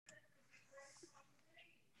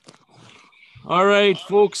All right,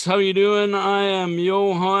 folks, how you doing? I am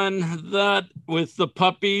Johan. That with the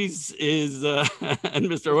puppies is and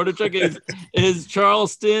Mr. Hordichuk is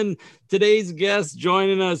Charleston. Today's guest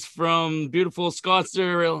joining us from beautiful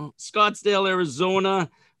Scottsdale, Arizona,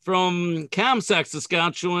 from Kamsack,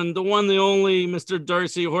 Saskatchewan. The one, the only, Mr.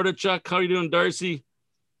 Darcy Hordichuk. How you doing, Darcy?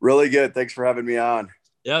 Really good. Thanks for having me on.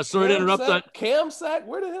 Yeah, sorry to Cam interrupt that. sack? Cam sack?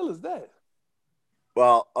 Where the hell is that?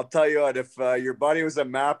 Well, I'll tell you what, if your body was a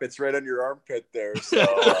map, it's right on your armpit there. So,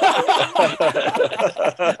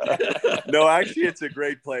 no, actually, it's a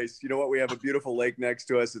great place. You know what? We have a beautiful lake next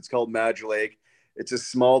to us. It's called Madge Lake. It's a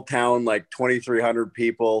small town, like 2,300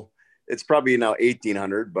 people. It's probably now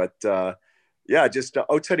 1,800, but yeah, just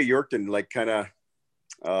outside of Yorkton, like kind of,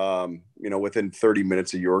 within 30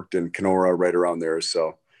 minutes of Yorkton, Kenora, right around there.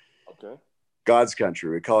 So, Okay. God's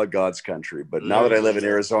country. We call it God's country. But now that I live in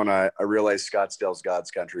Arizona, I realize Scottsdale's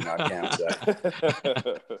God's country, not Kansas.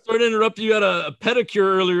 Sorry to interrupt you. You had a pedicure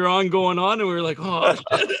earlier on going on, and we were like, oh,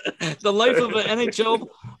 the life of an NHL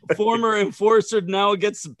former enforcer now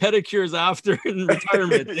gets pedicures after in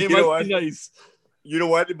retirement. It must be nice. You know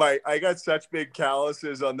what? I got such big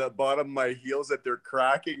calluses on the bottom of my heels that they're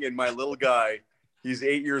cracking. And my little guy, he's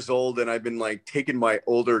 8 years old, and I've been like taking my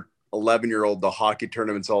older 11-year-old to hockey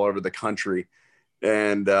tournaments all over the country.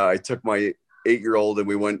 And I took my 8-year-old and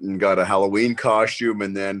we went and got a Halloween costume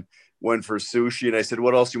and then went for sushi. And I said,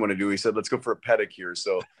 what else do you want to do? He said, let's go for a pedicure.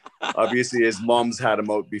 So obviously his mom's had him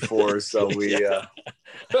out before. So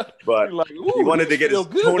but like, he wanted to get his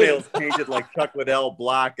good. toenails painted like Chuck Liddell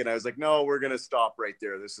black. And I was like, no, we're going to stop right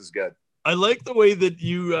there. This is good. I like the way that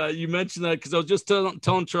you mentioned that, because I was just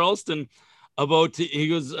telling Charleston about, he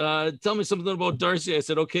goes, tell me something about Darcy. I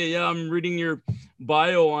said, okay, yeah, I'm reading your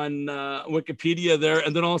bio on Wikipedia there.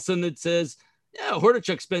 And then all of a sudden it says, yeah,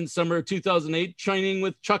 Hordichuk spent summer 2008 training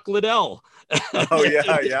with Chuck Liddell. Oh,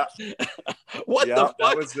 yeah. What yeah, the fuck?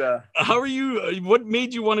 That was, how are you? What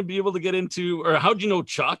made you want to be able to get into, or how'd you know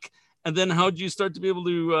Chuck? And then how'd you start to be able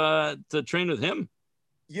to train with him?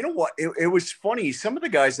 You know what? It was funny. Some of the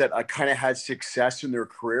guys that I kind of had success in their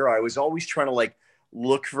career, I was always trying to like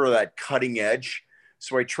look for that cutting edge.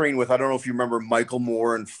 So I trained with, I don't know if you remember Michael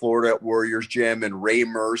Moore in Florida at Warriors Gym and Ray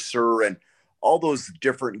Mercer and all those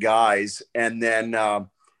different guys. And then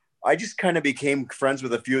I just kind of became friends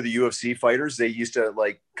with a few of the UFC fighters. They used to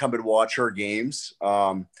like come and watch our games.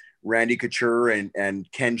 Randy Couture and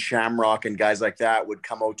Ken Shamrock and guys like that would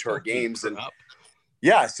come out to our games. And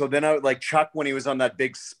yeah, so then I like Chuck, when he was on that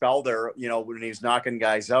big spell there, you know, when he was knocking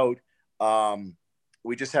guys out,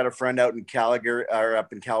 we just had a friend out in Calgary or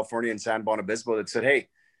up in California in San Juan Obispo that said, hey,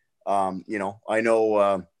 I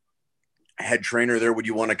know head trainer there. Would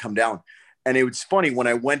you want to come down? And it was funny, when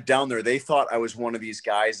I went down there, they thought I was one of these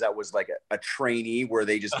guys that was like a trainee where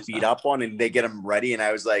they just beat up on and they get them ready. And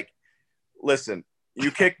I was like, listen, you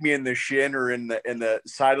kick me in the shin or in the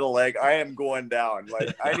side of the leg, I am going down.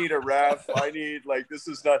 Like, I need a ref. I need, like, this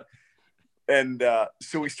is not. And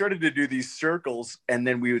so we started to do these circles, and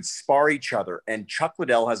then we would spar each other. And Chuck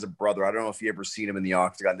Liddell has a brother. I don't know if you ever seen him in the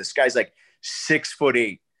octagon. This guy's like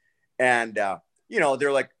 6'8", and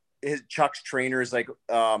they're like, Chuck's trainer is like,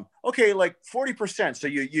 okay, like 40%. So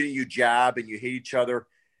you jab and you hit each other.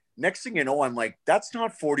 Next thing you know, I'm like, that's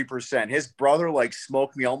not 40%. His brother like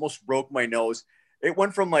smoked me, almost broke my nose. It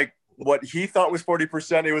went from like what he thought was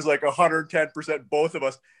 40%. It was like 110%, both of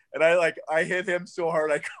us. And I hit him so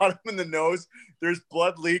hard. I caught him in the nose. There's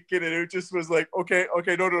blood leaking. And it just was like, okay.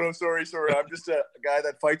 No, sorry. I'm just a guy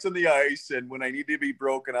that fights on the ice. And when I need to be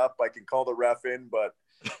broken up, I can call the ref in. But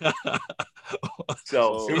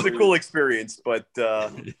so it was a cool experience, but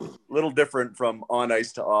a little different from on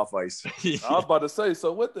ice to off ice. I was about to say,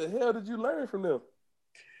 so what the hell did you learn from them?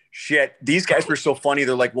 Shit, these guys were so funny.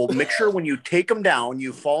 They're like, well, make sure when you take him down,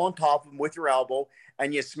 you fall on top of him with your elbow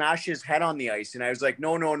and you smash his head on the ice. And I was like,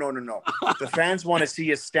 no. The fans want to see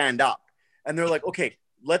you stand up. And they're like, okay,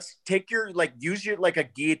 let's take use your like a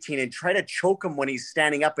guillotine and try to choke him when he's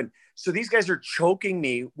standing up. And so these guys are choking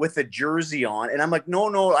me with a jersey on. And I'm like,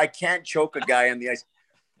 no, I can't choke a guy on the ice.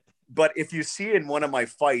 But if you see in one of my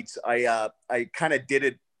fights, I kind of did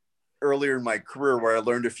it earlier in my career where I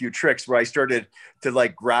learned a few tricks where I started to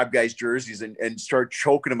like grab guys' jerseys and start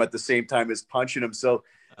choking them at the same time as punching them. So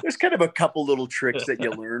there's kind of a couple little tricks that you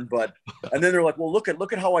learn, and then they're like, well, look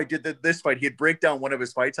at how I did this fight. He'd break down one of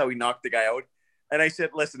his fights, how he knocked the guy out. And I said,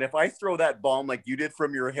 listen, if I throw that bomb like you did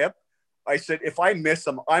from your hip, I said, if I miss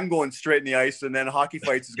him, I'm going straight in the ice. And then Hockey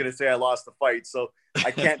Fights is going to say I lost the fight. So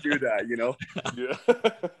I can't do that, you know? Yeah.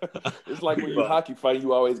 It's like when you hockey fighting,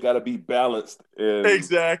 you always got to be balanced. And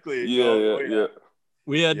exactly. Yeah.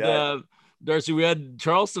 We had Darcy, we had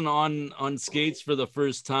Charleston on skates for the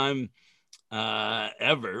first time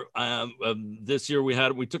ever. This year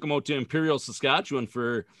we took him out to Imperial, Saskatchewan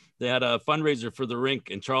they had a fundraiser for the rink,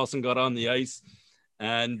 and Charleston got on the ice.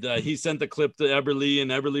 And he sent the clip to Eberle, and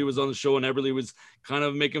Eberle was on the show, and Eberle was kind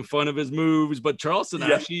of making fun of his moves. But Charleston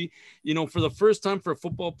actually, for the first time for a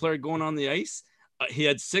football player going on the ice, he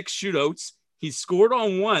had 6 shootouts. He scored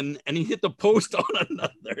on one, and he hit the post on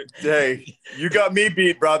another. Hey, you got me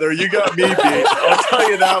beat, brother. You got me beat. I'll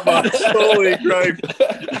tell you that much. Holy crap.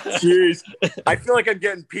 Jeez. I feel like I'm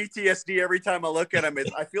getting PTSD every time I look at him.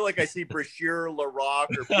 I feel like I see Brashear,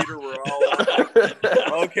 Larocque, or Peter Worrell.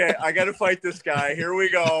 Okay, I got to fight this guy. Here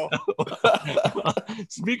we go.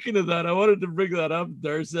 Speaking of that, I wanted to bring that up.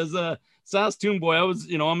 There's as a Saskatoon boy.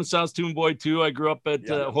 I'm a Saskatoon boy too. I grew up at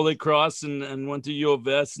Holy Cross and went to U of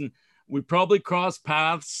S, and we probably crossed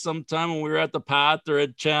paths sometime when we were at the Path or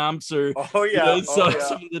at Champs or some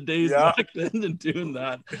of the days back then and doing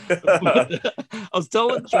that. But, I was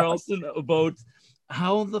telling Charleston about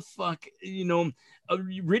how the fuck,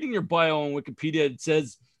 reading your bio on Wikipedia, it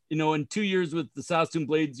says, in 2 years with the Saskatoon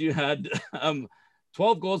Blades, you had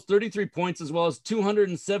 12 goals, 33 points, as well as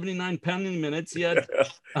 279 penalty minutes. He had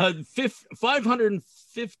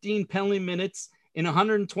 515 penalty minutes in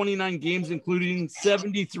 129 games, including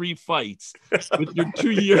 73 fights with your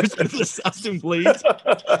 2 years with the Saskatoon Blades.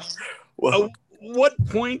 Well, what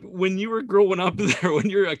point when you were growing up there, when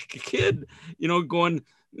you're a kid, going,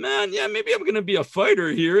 man, maybe I'm going to be a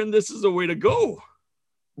fighter here, and this is the way to go?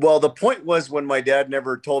 Well, the point was when my dad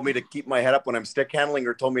never told me to keep my head up when I'm stick handling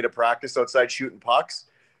or told me to practice outside shooting pucks.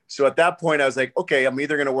 So at that point, I was like, okay, I'm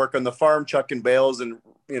either going to work on the farm, chucking bales and,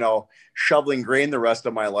 shoveling grain the rest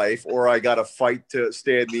of my life, or I got to fight to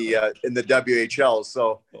stay in the WHL.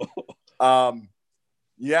 So,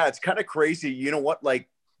 it's kind of crazy. You know what? Like,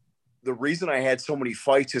 the reason I had so many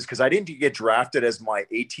fights is because I didn't get drafted as my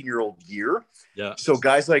 18-year-old year. Yeah. So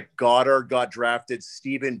guys like Goddard got drafted,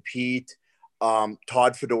 Stephen Pete, Todd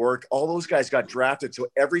Fedoruk, all those guys got drafted. So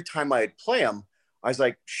every time I'd play them, I was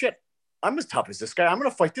like, shit, I'm as tough as this guy. I'm going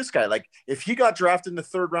to fight this guy. Like, if he got drafted in the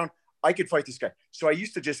 3rd round, I could fight this guy. So I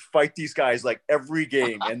used to just fight these guys like every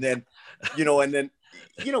game. And then, when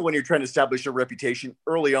you're trying to establish a reputation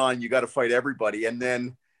early on, you got to fight everybody. And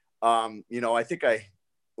then, I think I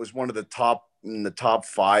was one of the top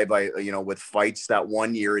 5, with fights that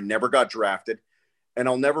one year and never got drafted. And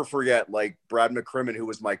I'll never forget, like, Brad McCrimmon, who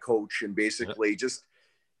was my coach, and basically he just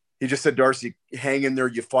said, Darcy, hang in there.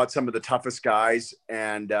 You fought some of the toughest guys.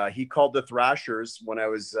 And he called the Thrashers when I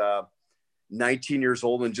was 19 years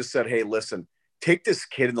old and just said, hey, listen, take this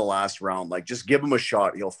kid in the last round. Like, just give him a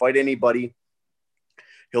shot. He'll fight anybody.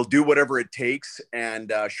 He'll do whatever it takes.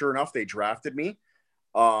 And sure enough, they drafted me.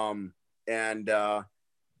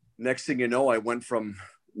 Next thing you know, I went from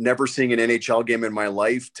never seeing an NHL game in my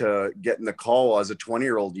life to getting the call as a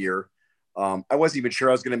 20-year-old year. I wasn't even sure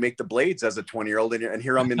I was going to make the Blades as a 20-year-old, and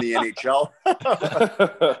here I'm in the NHL.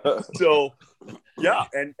 So, yeah.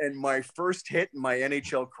 And my first hit in my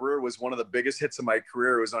NHL career was one of the biggest hits of my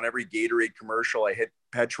career. It was on every Gatorade commercial. I hit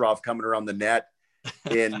Petrov coming around the net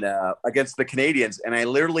against the Canadiens, and I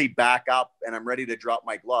literally back up, and I'm ready to drop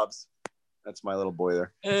my gloves. That's my little boy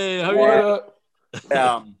there. Hey, how are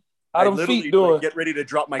you? I literally get ready to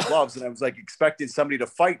drop my gloves, and I was like expecting somebody to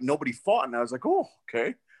fight, and nobody fought, and I was like, oh,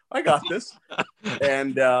 okay, I got this.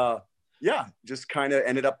 And just kind of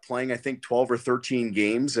ended up playing, I think, 12 or 13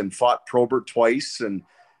 games, and fought Probert twice, and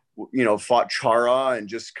fought Chara, and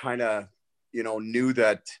just kind of knew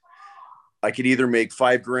that I could either make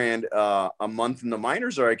 $5,000 a month in the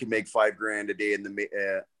minors, or I could make $5,000 a day in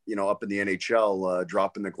the up in the NHL,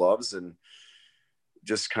 dropping the gloves, and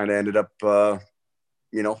just kind of ended up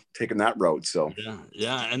taking that road. So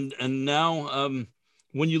and now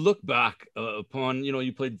when you look back upon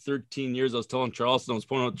you played 13 years. I was telling Charleston, I was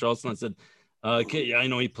pointing out Charleston, I said okay, I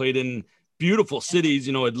know he played in beautiful cities,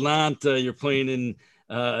 Atlanta, you're playing in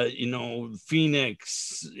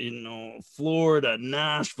Phoenix, Florida,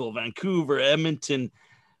 Nashville, Vancouver, Edmonton.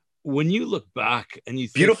 When you look back and you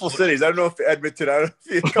think, beautiful cities. I don't know if Edmonton, I don't know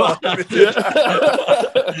if you call it Edmonton. You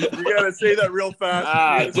got to say that real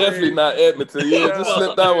fast. Definitely not Edmonton. Just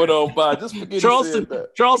slip that one on by. Just forget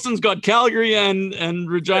Charleston's got Calgary and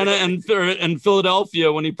Regina and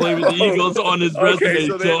Philadelphia when he played with the Eagles on his resume.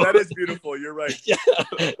 So that is beautiful. You're right.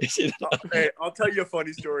 Hey, I'll tell you a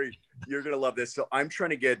funny story. You're going to love this. So I'm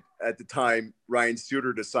trying to get, at the time, Ryan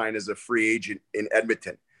Suter to sign as a free agent in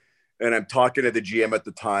Edmonton. And I'm talking to the GM at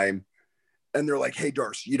the time, and they're like, hey,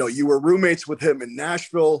 Darcy, you were roommates with him in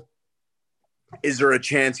Nashville. Is there a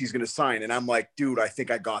chance he's going to sign? And I'm like, dude, I think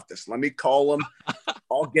I got this. Let me call him.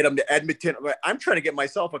 I'll get him to Edmonton. I'm trying to get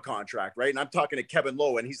myself a contract, right? And I'm talking to Kevin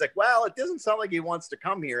Lowe, and he's like, well, it doesn't sound like he wants to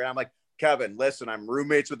come here. And I'm like, Kevin, listen, I'm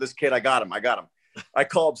roommates with this kid. I got him. I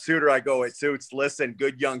called Suter. I go, hey, Suits, listen,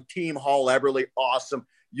 good young team. Hall Eberle, awesome.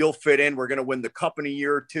 You'll fit in. We're going to win the cup in a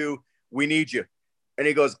year or two. We need you. And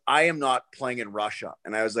he goes, I am not playing in Russia.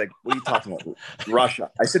 And I was like, what are you talking about? Russia.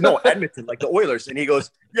 I said, no, Edmonton, like the Oilers. And he goes,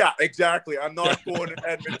 yeah, exactly. I'm not going to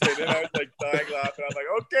Edmonton. And I was like dying laughing. I'm like,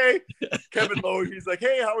 okay. Kevin Lowe, he's like,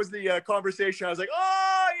 hey, how was the conversation? I was like,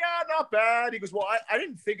 oh, yeah, not bad. He goes, well, I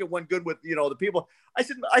didn't think it went good with, the people. I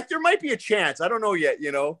said, there might be a chance. I don't know yet,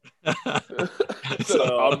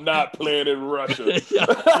 So, I'm not playing in Russia.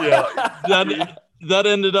 yeah. That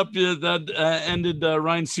ended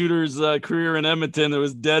Ryan Suter's career in Edmonton. It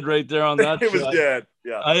was dead right there on that. It was dead.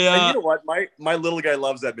 Yeah. And you know what? My little guy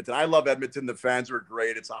loves Edmonton. I love Edmonton. The fans were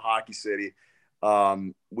great. It's a hockey city.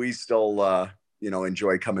 We still,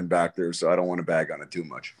 enjoy coming back there. So I don't want to bag on it too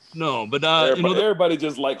much. No, but everybody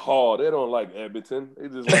just like Hall. They don't like Edmonton. They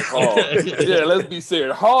just like Hall. Yeah, let's be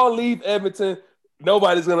serious. Hall leave Edmonton.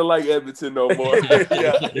 Nobody's gonna like Edmonton no more.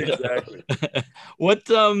 Yeah, exactly.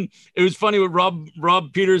 It was funny with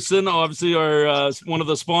Rob Peterson, obviously our one of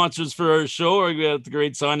the sponsors for our show. We got the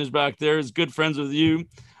great signage back there. He's good friends with you.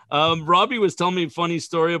 Robbie was telling me a funny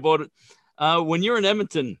story about when you're in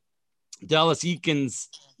Edmonton, Dallas Eakins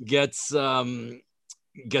gets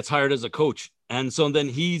hired as a coach, and so then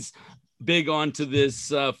he's big onto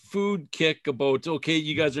this food kick about, okay,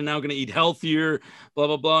 you guys are now going to eat healthier, blah,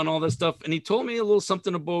 blah, blah, and all this stuff. And he told me a little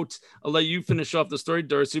something about, I'll let you finish off the story,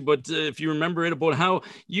 Darcy, but if you remember it, about how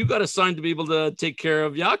you got assigned to be able to take care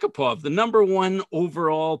of Yakupov, the number 1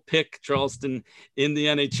 overall pick, Charleston, in the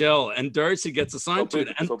NHL. And Darcy gets assigned to it.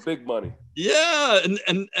 And so big money. Yeah.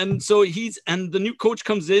 And so the new coach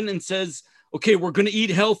comes in and says, okay, we're going to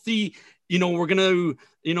eat healthy. We're going to,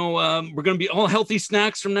 we're going to be all healthy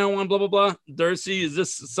snacks from now on, blah, blah, blah. Darcy, is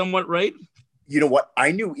this somewhat right? You know what?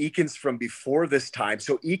 I knew Eakins from before this time.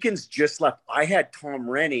 So Eakins just left. I had Tom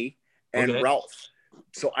Rennie and Ralph.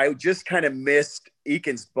 So I just kind of missed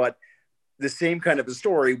Eakins, but the same kind of a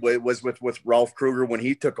story was with Ralph Kruger when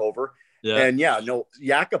he took over. Yeah. And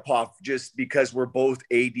Yakupov, just because we're both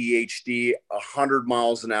ADHD, 100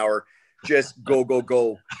 miles an hour, just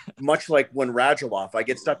go. Much like when Radulov, I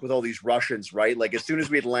get stuck with all these Russians, right? Like as soon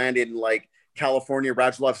as we'd land in like California,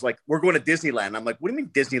 Radulov's like, we're going to Disneyland. I'm like, what do you mean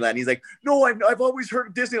Disneyland? He's like, no, I've always heard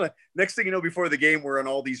of Disneyland. Next thing you know, before the game, we're on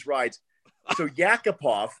all these rides. So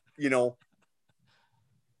Yakupov,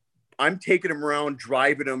 I'm taking him around,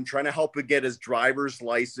 driving him, trying to help him get his driver's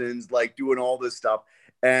license, like doing all this stuff.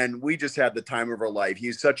 And we just had the time of our life.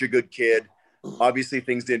 He's such a good kid. Obviously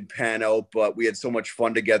things didn't pan out, but we had so much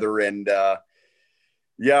fun together, and kind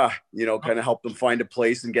of helped them find a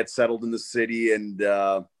place and get settled in the city. And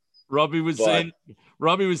Robbie was saying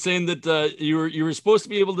that you were supposed to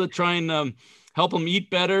be able to try and help him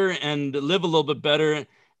eat better and live a little bit better,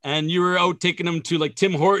 and you were out taking him to like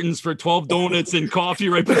Tim Hortons for 12 donuts and coffee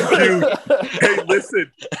right before you. Hey,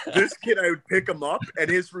 listen, this kid, I would pick him up, and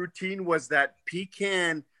his routine was that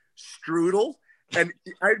pecan strudel. And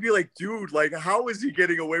I'd be like, dude, like, how is he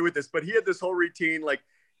getting away with this? But he had this whole routine, like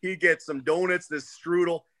he gets some donuts, this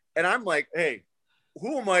strudel. And I'm like, hey,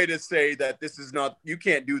 who am I to say that this is not, you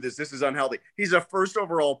can't do this. This is unhealthy. He's a first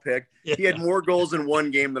overall pick. Yeah. He had more goals in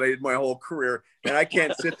one game than I did my whole career. And I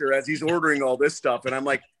can't sit there as he's ordering all this stuff. And I'm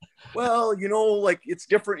like, well, like it's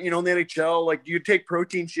different, in the NHL, like you take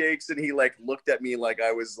protein shakes. And he like looked at me like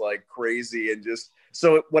I was like crazy. And just,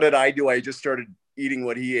 so what did I do? I just started eating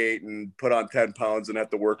what he ate and put on 10 pounds and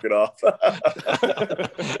had to work it off. and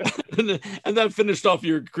that finished off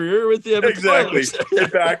your career with the Edmonton Exactly.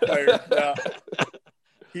 It backfired. Yeah.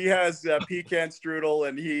 He has pecan strudel,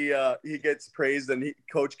 and he gets praised, and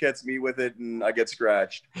coach gets me with it, and I get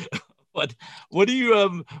scratched. What do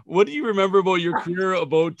you remember about your career?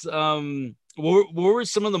 About what were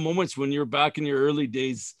some of the moments when you were back in your early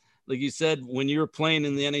days, like you said, when you were playing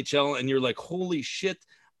in the NHL, and you're like, holy shit,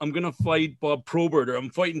 I'm going to fight Bob Probert, or I'm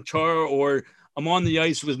fighting Char, or I'm on the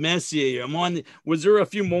ice with Messier. Was there a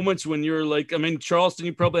few moments when you're like, I mean, Charleston,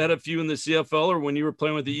 you probably had a few in the CFL, or when you were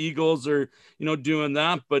playing with the Eagles, or, doing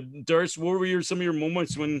that. But Darce, what were some of your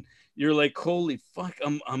moments when you're like, holy fuck,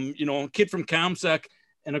 I'm a kid from Kamsack,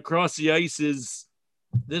 and across the ice is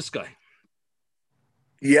this guy?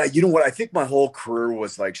 Yeah. You know what? I think my whole career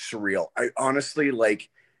was like surreal. I honestly,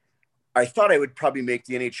 I thought I would probably make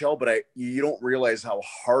the NHL, but you don't realize how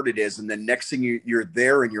hard it is. And the next thing you're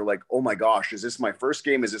there and you're like, oh my gosh, is this my first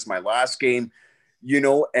game? Is this my last game?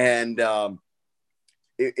 And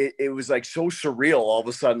it was like so surreal. All of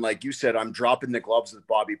a sudden, like you said, I'm dropping the gloves with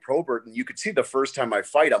Bobby Probert, and you could see the first time I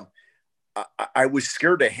fight him, I was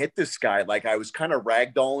scared to hit this guy. Like I was kind of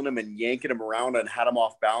ragdolling him and yanking him around and had him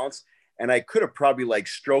off balance. and I could have probably like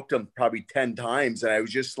stroked him probably 10 times. And I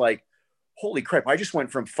was just like, holy crap. I just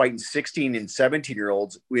went from fighting 16 and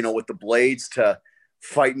 17-year-olds, with the blades to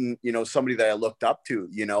fighting, somebody that I looked up to,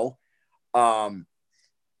 and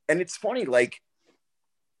it's funny, like,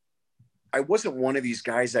 I wasn't one of these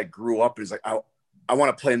guys that grew up and was like, I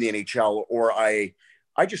want to play in the NHL, or I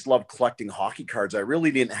just love collecting hockey cards. I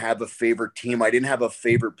really didn't have a favorite team. I didn't have a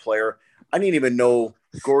favorite player. I didn't even know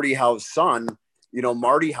Gordie Howe's son,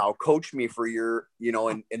 Marty Howe, coached me for a year,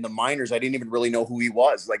 in the minors. I didn't even really know who he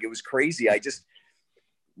was. Like, it was crazy. I just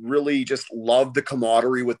really just loved the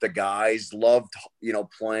camaraderie with the guys, loved,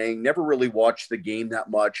 playing, never really watched the game that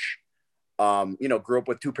much. Grew up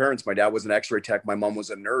with two parents. My dad was an x-ray tech. My mom was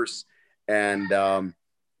a nurse. And,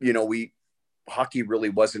 hockey really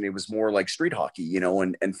wasn't, it was more like street hockey,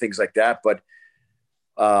 and things like that. But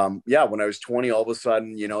when I was 20, all of a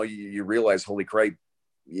sudden, you realize, holy crap,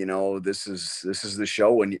 this is the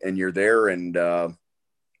show, and you're there, and,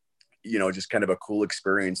 just kind of a cool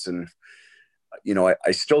experience. And,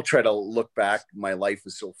 I still try to look back. My life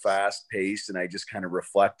is so fast paced, and I just kind of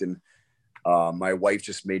reflect. And my wife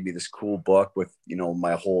just made me this cool book with,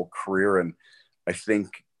 my whole career. And I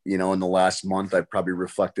think, in the last month, I've probably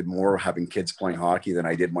reflected more having kids playing hockey than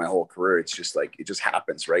I did my whole career. It's just like, it just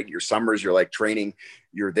happens, right? Your summers, you're like training,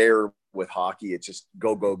 you're there with hockey. It's just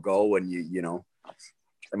go, go, go. And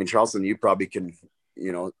I mean, Charleston, you probably can,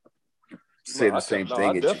 say the same thing.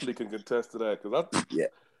 I definitely can contest to that. Cause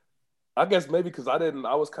I guess maybe because I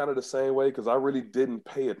was kind of the same way, because I really didn't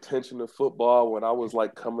pay attention to football when I was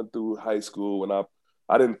like coming through high school. When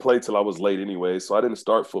I didn't play till I was late anyway, so I didn't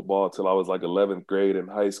start football till I was like 11th grade in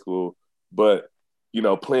high school. But,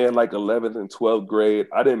 playing like 11th and 12th grade,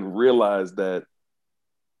 I didn't realize that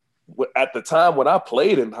at the time when I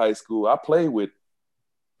played in high school, I played with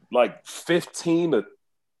like 15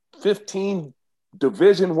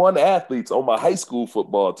 Division I athletes on my high school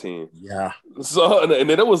football team. Yeah. So, and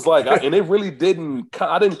then it was like, and it really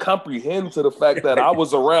I didn't comprehend to the fact that I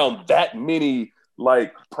was around that many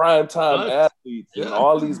like primetime athletes, and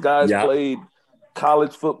all these guys played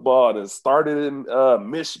college football and started in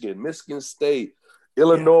Michigan State,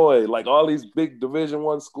 Illinois, like all these big Division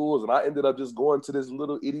I schools. And I ended up just going to this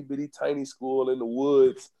little itty bitty tiny school in the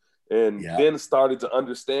woods, and then started to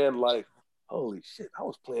understand, like, holy shit, I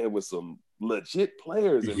was playing with some legit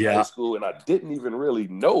players in high school, and I didn't even really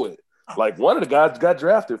know it. Like, one of the guys got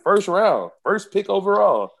drafted first round, first pick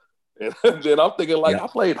overall. And then I'm thinking, like, I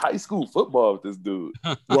played high school football with this dude.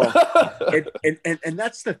 Well, and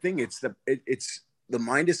that's the thing. It's the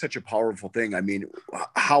mind is such a powerful thing. I mean,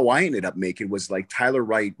 how I ended up making was like Tyler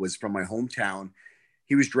Wright was from my hometown.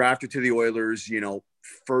 He was drafted to the Oilers,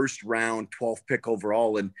 first round, 12th pick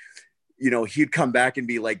overall. And, he'd come back and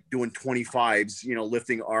be like doing 25s,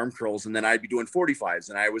 lifting arm curls. And then I'd be doing 45s.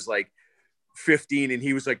 And I was like 15 and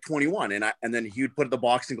he was like 21. And then he would put the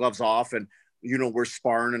boxing gloves off, and, we're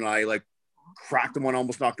sparring, and I like cracked him one,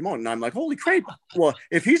 almost knocked him out. And I'm like, holy crap. Well,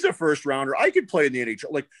 if he's a first rounder, I could play in the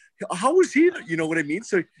NHL. Like, how is he? You know what I mean?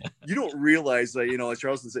 So you don't realize that, as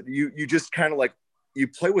Charleston said, you just kind of like, you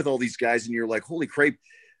play with all these guys and you're like, holy crap.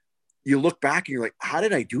 You look back and you're like, how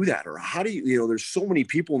did I do that? Or how do you, there's so many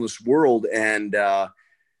people in this world. And,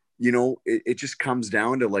 it just comes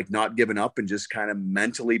down to like not giving up and just kind of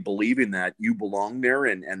mentally believing that you belong there,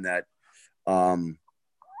 and that,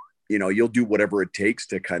 you'll do whatever it takes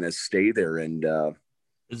to kind of stay there. And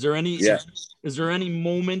is there any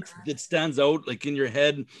moment that stands out, like in your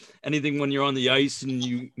head, anything when you're on the ice and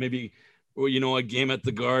you maybe, or, a game at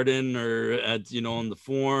the Garden or at, on the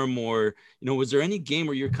Forum, or, was there any game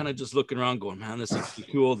where you're kind of just looking around going, man, this is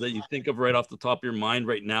cool, that you think of right off the top of your mind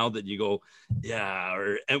right now that you go,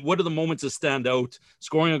 yeah, and what are the moments that stand out,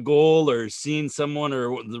 scoring a goal or seeing someone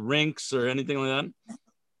or the rinks or anything like that?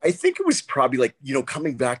 I think it was probably like,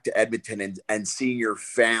 coming back to Edmonton and seeing your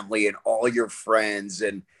family and all your friends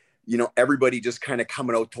and, everybody just kind of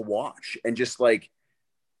coming out to watch, and just like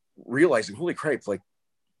realizing, holy crap, like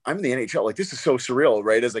I'm in the NHL. Like, this is so surreal,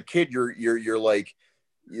 right? As a kid, you're like,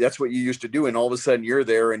 that's what you used to do. And all of a sudden you're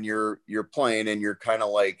there and you're playing, and you're kind of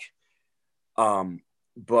like,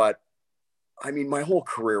 but I mean, my whole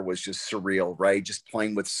career was just surreal, right? Just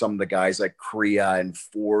playing with some of the guys like Kariya and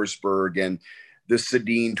Forsberg and the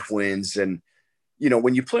Sedin twins. And,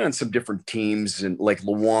 when you play on some different teams and like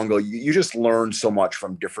Luongo, you just learn so much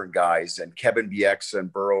from different guys, and Kevin Bieksa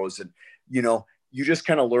and Burroughs. And, you just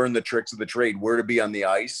kind of learn the tricks of the trade, where to be on the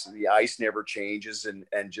ice. The ice never changes. And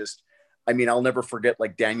just, I mean, I'll never forget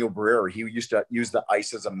like Daniel Barrera. He used to use the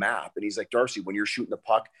ice as a map. And he's like, Darcy, when you're shooting the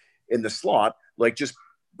puck in the slot, like just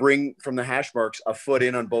bring from the hash marks a foot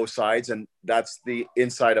in on both sides. And that's the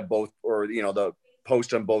inside of both, or, the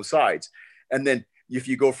post on both sides. And then if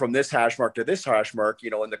you go from this hash mark to this hash mark,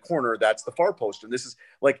 in the corner, that's the far post. And this is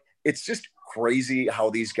like, it's just crazy how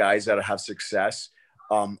these guys that have success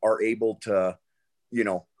are able to,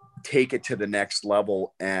 take it to the next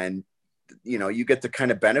level. And, you get the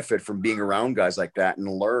kind of benefit from being around guys like that and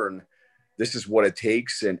learn this is what it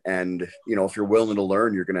takes. And if you're willing to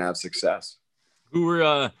learn, you're going to have success. Who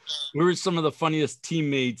were some of the funniest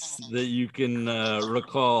teammates that you can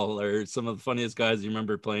recall, or some of the funniest guys you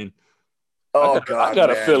remember playing? I got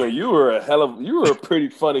a feeling you were a pretty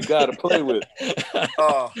funny guy to play with.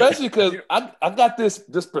 Especially because I got this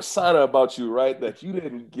persona about you, right? That you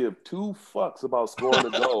didn't give two fucks about scoring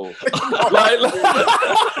a goal.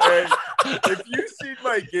 Hey, if you seen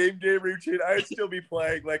my game day routine, I'd still be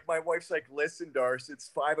playing. Like, my wife's like, listen, Darce,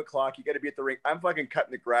 it's 5:00. You got to be at the rink. I'm fucking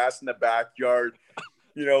cutting the grass in the backyard,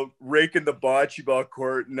 raking the bocce ball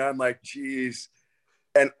court. And I'm like, geez.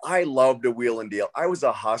 And I loved to wheel and deal. I was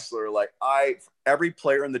a hustler. Like, every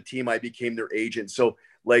player on the team, I became their agent. So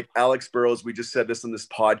like Alex Burrows, we just said this on this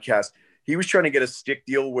podcast. He was trying to get a stick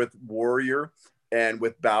deal with Warrior and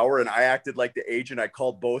with Bauer. And I acted like the agent. I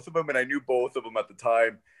called both of them, and I knew both of them at the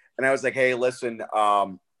time. And I was like, hey, listen,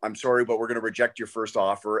 I'm sorry, but we're going to reject your first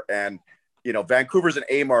offer. And, Vancouver's an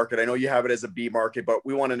A market. I know you have it as a B market, but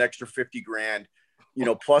we want an extra $50,000.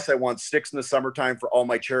 Plus I want 6 in the summertime for all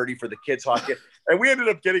my charity for the kids hockey. And we ended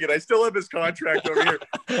up getting it. I still have his contract over here.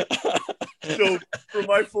 So for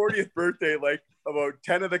my 40th birthday, like about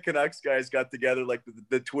 10 of the Canucks guys got together, like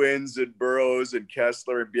the Twins and Burrows and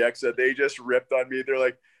Kessler and Bieksa. They just ripped on me. They're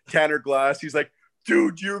like, Tanner Glass. He's like,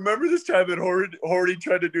 dude, do you remember this time that Horty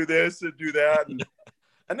tried to do this and do that?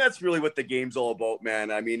 And that's really what the game's all about, man.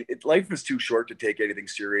 I mean, life is too short to take anything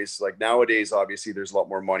serious. Like nowadays, obviously there's a lot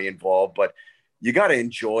more money involved, but you got to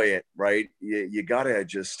enjoy it, right? You got to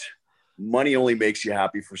just, money only makes you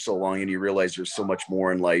happy for so long, and you realize there's so much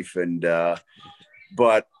more in life. And,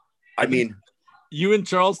 but I mean, you and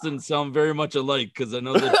Charleston sound very much alike, because I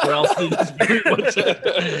know that Charleston is very much,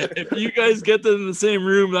 if you guys get in the same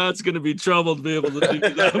room, that's going to be trouble to be able to do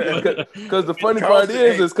that. Because the funny part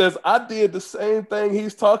is because I did the same thing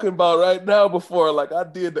he's talking about right now before. Like, I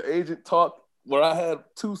did the agent talk where I had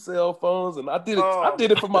 2 cell phones, and I did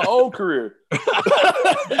it for my own career.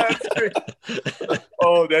 That's great.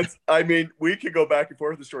 I mean, we could go back and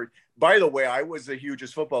forth with the story. By the way, I was the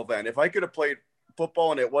hugest football fan. If I could have played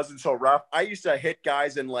football and it wasn't so rough, I used to hit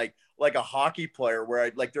guys in like a hockey player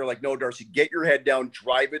where they're like, no, Darcy, get your head down,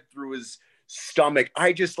 drive it through his stomach.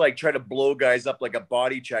 I just like try to blow guys up like a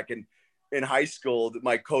body check. And in high school,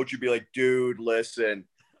 my coach would be like, dude, listen,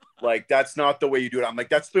 like, that's not the way you do it. I'm like,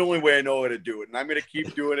 that's the only way I know how to do it. And I'm going to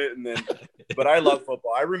keep doing it. And then, but I love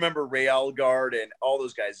football. I remember Ray Algard and all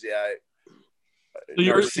those guys. Yeah.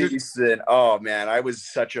 Narcisse. And oh man, I was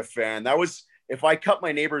such a fan. That was, if I cut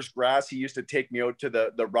my neighbor's grass, he used to take me out to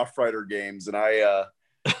the Rough Rider games. And I'll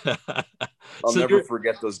never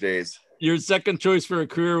forget those days. Your second choice for a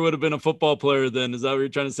career would have been a football player then. Is that what you're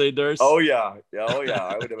trying to say, Darce? Oh, yeah.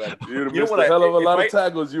 I would have been. You'd have missed a hell of a lot of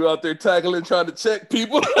tackles. You out there tackling, trying to check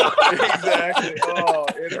people. Exactly. Oh,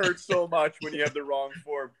 it hurts so much when you have the wrong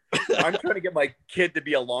form. I'm trying to get my kid to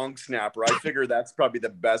be a long snapper. I figure that's probably the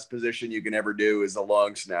best position you can ever do is a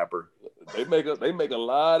long snapper. They make a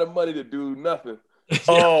lot of money to do nothing.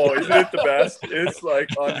 Oh, isn't it the best? It's like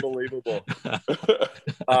unbelievable.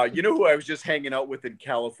 You know who I was just hanging out with in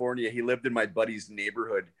California? He lived in my buddy's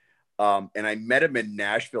neighborhood. And I met him in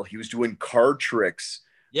Nashville. He was doing card tricks.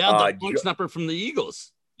 Yeah, the long snapper from the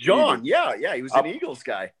Eagles. John, yeah. He was an Eagles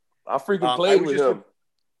guy. I freaking played with him.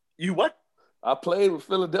 You what? I played with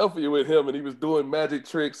Philadelphia with him, and he was doing magic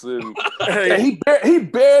tricks, and he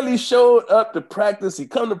barely showed up to practice. He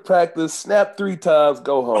come to practice, snap 3 times,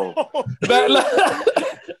 go home,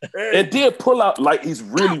 and then pull out like he's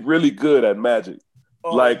really, really good at magic.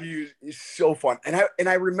 Oh, like he's so fun, and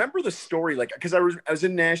I remember the story, like because I was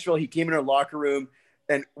in Nashville. He came in our locker room,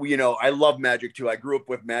 and I love magic too. I grew up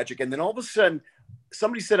with magic, and then all of a sudden,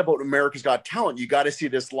 somebody said about America's Got Talent, you got to see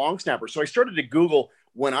this long snapper. So I started to Google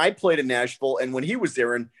when I played in Nashville and when he was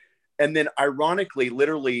there. And then ironically,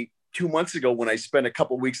 literally 2 months ago, when I spent a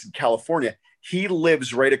couple of weeks in California, he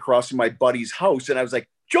lives right across from my buddy's house. And I was like,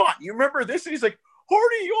 John, you remember this? And he's like,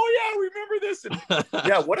 Horty, oh yeah, I remember this. And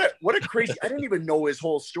yeah, what a crazy, I didn't even know his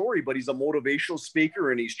whole story, but he's a motivational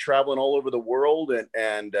speaker and he's traveling all over the world and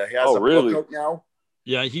he has a book out now.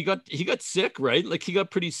 Yeah, he got sick, right? Like he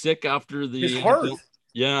got pretty sick after his heart.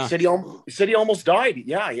 Yeah, said he almost died.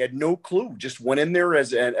 Yeah, he had no clue. Just went in there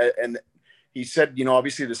and he said,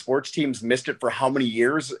 obviously the sports teams missed it for how many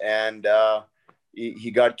years, and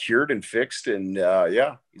he got cured and fixed, and he's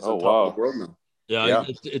on top of the world now. Yeah.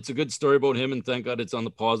 It's a good story about him, and thank God it's on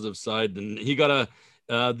the positive side. And he got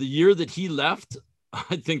the year that he left,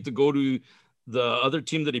 I think, to go to the other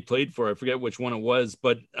team that he played for. I forget which one it was,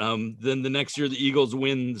 but then the next year the Eagles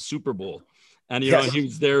win the Super Bowl. And, you know, he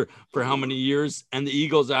was there for how many years? And the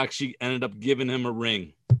Eagles actually ended up giving him a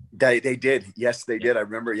ring. They did. Yes, they did. I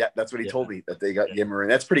remember. Yeah, that's what he told me, that they gave him a ring.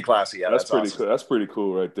 That's pretty classy. Yeah, that's pretty awesome. Cool. That's pretty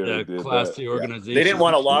cool right there. Yeah, classy organization. They didn't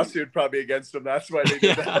want a lawsuit probably against him. That's why they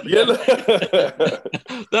did that.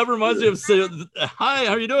 That reminds me of, hi,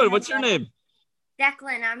 how are you doing? What's your name?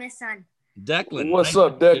 Declan. I'm his son. Declan. What's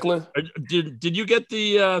up, Declan? Did you get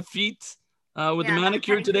the feet with the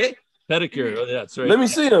manicure today? Pedicure. Oh, yeah, that's right. Let me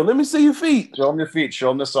see them. Let me see your feet. Show him your feet.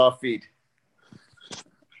 Show him the soft feet.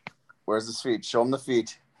 Where's his feet? Show him the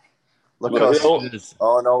feet. Look how.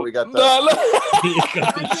 Oh no, we got the.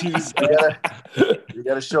 You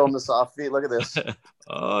gotta show him the soft feet. Look at this.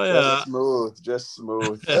 Oh yeah. Just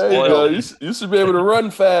smooth. There you go. You should be able to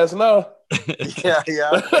run fast now. Yeah.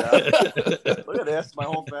 Look at this. My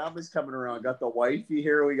whole family's coming around. Got the wifey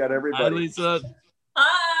here. We got everybody. Hi, Lisa.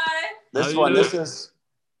 Hi. This is.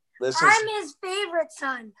 I'm his favorite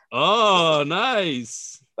son. Oh,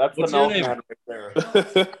 nice. That's What's the your milk name? man right there.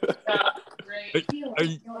 Are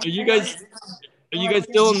you guys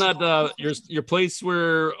still in that your place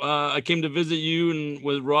where I came to visit you and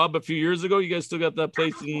with Rob a few years ago? You guys still got that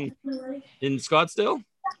place in Scottsdale?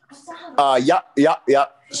 Yeah.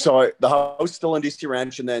 So the house still in DC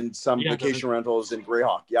Ranch, and then some vacation rentals in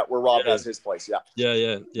Greyhawk. Yeah, where Rob has his place.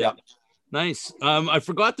 Yeah. Nice. I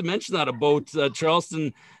forgot to mention that about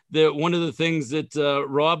Charleston. One of the things that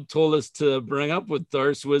Rob told us to bring up with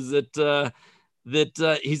Darce was that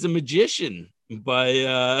he's a magician. By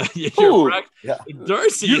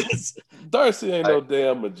Darcy is. Darcy ain't no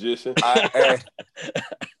damn magician.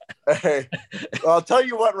 Hey, I'll tell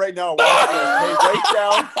you what right now. Hey, write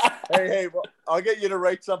down. Hey, well, I'll get you to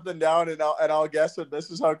write something down, and I'll guess it. This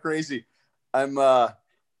is how crazy. I'm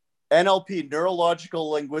NLP,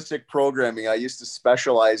 neurological linguistic programming. I used to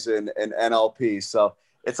specialize in NLP, so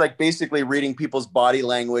it's like basically reading people's body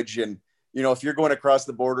language. And you know, if you're going across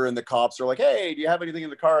the border and the cops are like, "Hey, do you have anything in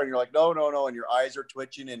the car?" and you're like, "No," and your eyes are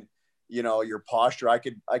twitching, and you know your posture, I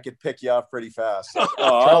could pick you up pretty fast.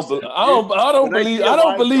 I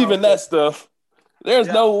don't believe in that stuff. There's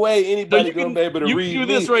no way anybody gonna be able to read. You can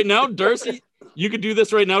do this right now, Darcy. You could do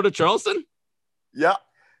this right now to Charleston. Yeah.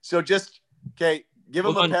 So just give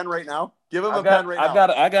him a pen right now. Give him a pen right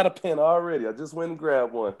now. I got a pen already. I just went and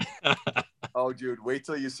grabbed one. Oh, dude, wait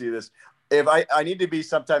till you see this. If I need to be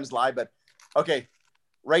sometimes live, but okay,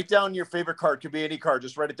 write down your favorite card. Could be any card.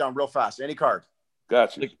 Just write it down real fast. Any card.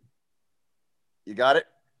 Got you. You got it?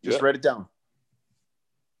 Just write it down.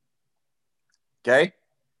 Okay.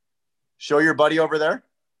 Show your buddy over there.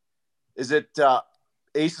 Is it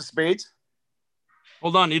Ace of Spades?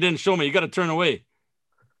 Hold on. You didn't show me. You got to turn away.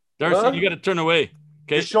 Darcy, you got to turn away.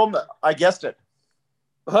 Okay. Just show him I guessed it.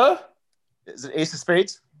 Huh? Is it Ace of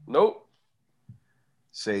Spades? Nope.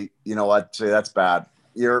 Say, you know what? Say that's bad.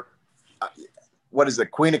 You're, what is it?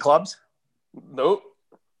 Queen of Clubs? Nope.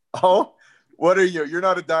 Oh, what are you? You're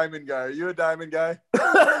not a diamond guy. Are you a diamond guy?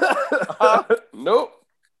 Nope.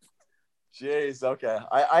 Jeez. Okay.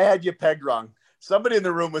 I had you pegged wrong. Somebody in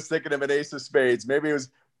the room was thinking of an Ace of Spades. Maybe it was.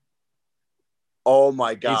 Oh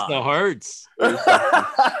my God. Ace the Hearts.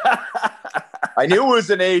 I knew it was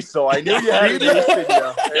an ace, so I knew you had an ace in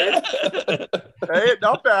you. Hey,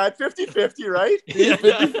 not bad. 50-50, right?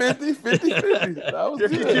 50-50. That was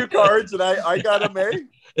 52 good. cards, and I got them,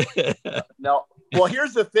 eh? No. Well,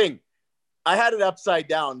 here's the thing. I had it upside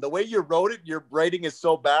down. The way you wrote it, your writing is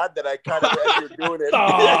so bad that I kind of read you're doing it.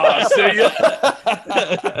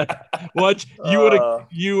 Watch,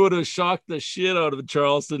 you would have shocked the shit out of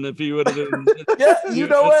Charleston if he would have been. Yeah, you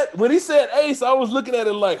know what? When he said ace, I was looking at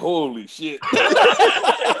it like, holy shit.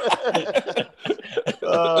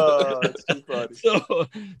 It's too funny.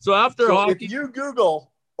 So after hockey, if you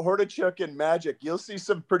Google Hordichuk and Magic, you'll see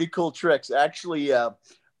some pretty cool tricks. Actually,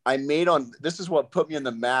 I made this is what put me on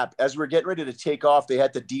the map. As we're getting ready to take off, they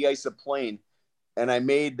had to de-ice a plane. And I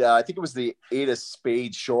made, I think it was the 8 of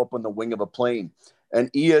spades show up on the wing of a plane.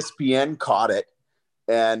 And ESPN caught it.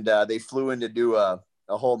 And they flew in to do a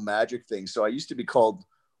whole Magic thing. So I used to be called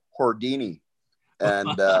Hordini. And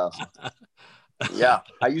yeah,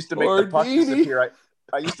 I used to make the puck disappear.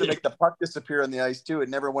 I used to make the puck disappear on the ice too. It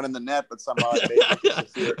never went in the net, but somehow it made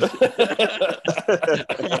it disappear.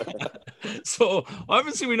 So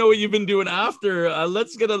obviously we know what you've been doing after.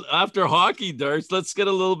 Let's get after hockey, Darts. Let's get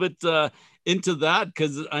a little bit into that,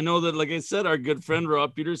 because I know that, like I said, our good friend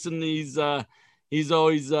Rob Peterson, he's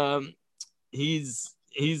always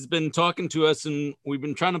he's been talking to us, and we've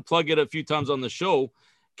been trying to plug it a few times on the show.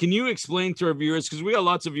 Can you explain to our viewers, because we got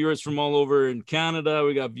lots of viewers from all over in Canada,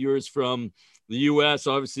 we got viewers from the U.S.,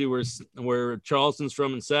 obviously where Charleston's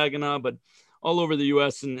from in Saginaw, but all over the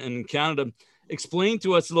U.S. and Canada. Explain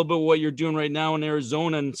to us a little bit what you're doing right now in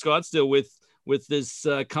Arizona and Scottsdale with this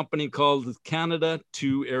company called Canada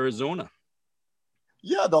to Arizona.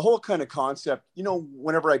 Yeah, the whole kind of concept,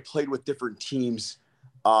 whenever I played with different teams,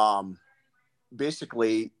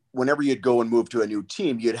 basically, whenever you'd go and move to a new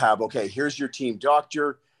team, you'd have, okay, here's your team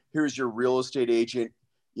doctor, here's your real estate agent,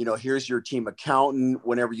 here's your team accountant.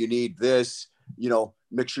 Whenever you need this,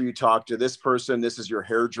 make sure you talk to this person. This is your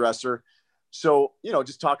hairdresser. So,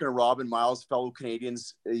 just talking to Rob and Miles, fellow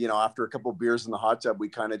Canadians, after a couple of beers in the hot tub, we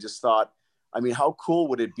kind of just thought, how cool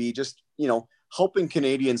would it be just, helping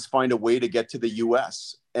Canadians find a way to get to the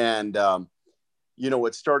US. And,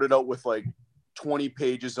 it started out with like 20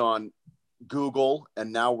 pages on Google,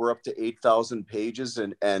 and now we're up to 8,000 pages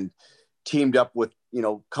and teamed up with,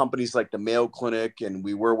 companies like the Mayo Clinic, and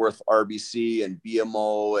we were with RBC and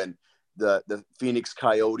BMO and the Phoenix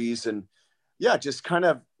Coyotes. And yeah, just kind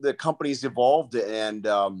of the company's evolved. And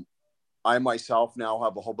I myself now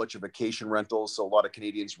have a whole bunch of vacation rentals. So a lot of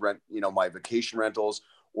Canadians rent, my vacation rentals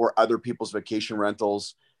or other people's vacation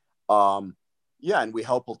rentals. And we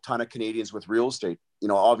help a ton of Canadians with real estate.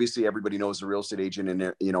 Obviously everybody knows a real estate agent in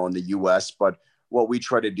the US, but what we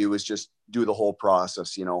try to do is just do the whole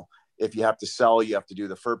process. If you have to sell, you have to do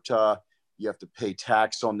the FIRPTA, you have to pay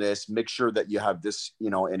tax on this, make sure that you have this,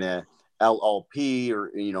 in a LLP, or,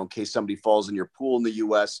 in case somebody falls in your pool in the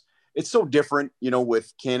US. It's so different,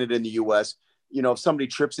 with Canada and the US. If somebody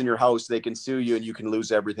trips in your house, they can sue you and you can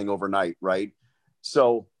lose everything overnight, right?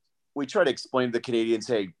 So we try to explain to the Canadians,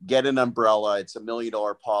 hey, get an umbrella. It's $1 million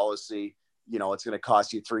policy. It's going to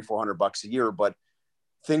cost you $300-400 a year, but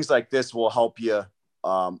things like this will help you,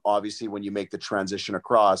 obviously, when you make the transition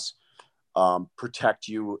across, protect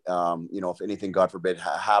you, if anything, God forbid,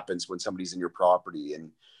 happens when somebody's in your property.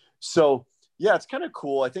 And so, yeah, it's kind of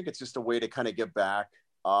cool. I think it's just a way to kind of give back.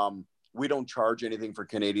 We don't charge anything for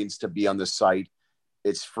Canadians to be on the site.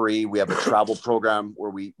 It's free. We have a travel program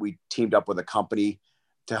where we teamed up with a company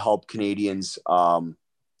to help Canadians,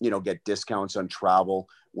 get discounts on travel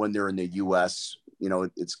when they're in the US.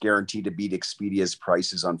 It's guaranteed to beat Expedia's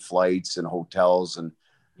prices on flights and hotels and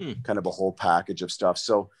kind of a whole package of stuff.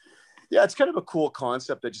 So yeah, it's kind of a cool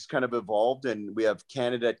concept that just kind of evolved. And we have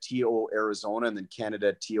Canada TO Arizona and then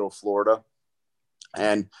Canada TO Florida.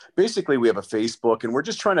 And basically we have a Facebook, and we're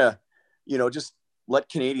just trying to, just let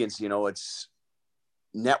Canadians, it's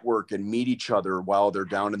network and meet each other while they're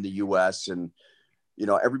down in the US. And,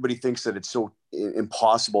 everybody thinks that it's so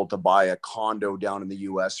impossible to buy a condo down in the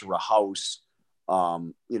US or a house.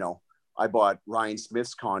 I bought Ryan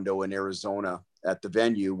Smith's condo in Arizona at the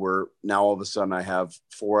venue, where now all of a sudden I have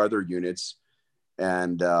 4 other units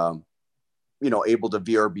and, able to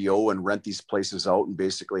VRBO and rent these places out and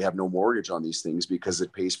basically have no mortgage on these things because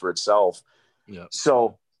it pays for itself. Yeah.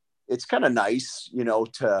 So it's kind of nice,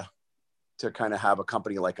 to kind of have a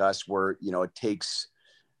company like us where, it takes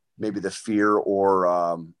maybe the fear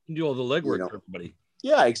or you do all the legwork for everybody.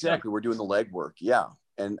 Yeah, exactly. Yeah. We're doing the legwork. Yeah.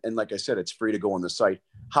 And like I said, it's free to go on the site.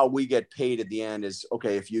 How we get paid at the end is,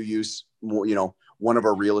 okay, if you use, one of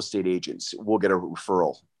our real estate agents, we'll get a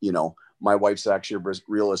referral. My wife's actually a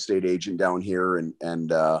real estate agent down here.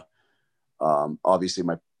 And obviously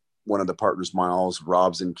one of the partners, Miles,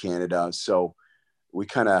 Rob's in Canada. So we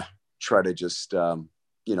kind of try to just,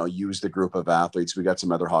 use the group of athletes. We got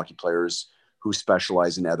some other hockey players who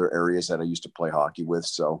specialize in other areas that I used to play hockey with.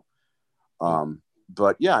 So,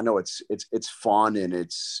 but yeah, no, it's fun, and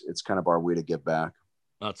it's kind of our way to give back.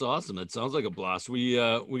 That's awesome. It sounds like a blast. We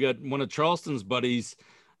got one of Charleston's buddies.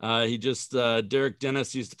 He just, Derek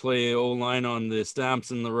Dennis used to play O-line on the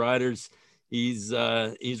Stamps and the Riders. He's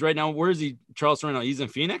right now, where is he? Charleston right now? He's in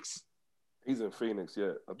Phoenix? He's in Phoenix,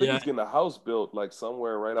 yeah. I think he's getting a house built like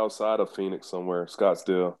somewhere right outside of Phoenix somewhere,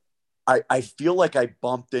 Scottsdale. I feel like I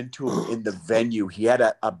bumped into him in the venue. He had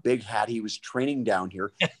a big hat. He was training down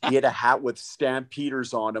here. He had a hat with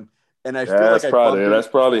Stampeders on him. And I feel like that's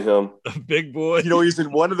probably him. A big boy. He's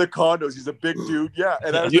in one of the condos. He's a big dude. Yeah.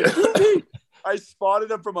 And I was like, I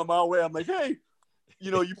spotted him from a mile away. I'm like, hey,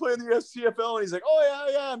 you play in the CFL? And he's like, oh,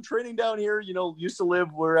 yeah, I'm training down here, used to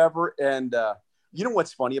live wherever. And you know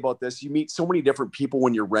what's funny about this? You meet so many different people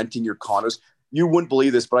when you're renting your condos. You wouldn't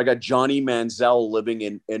believe this, but I got Johnny Manziel living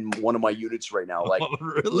in one of my units right now. Like,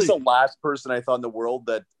 really? He's the last person I thought in the world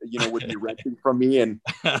that, would be renting from me. And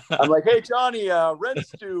I'm like, hey, Johnny,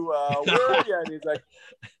 rents to, where are you? And he's like,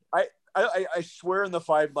 I swear in the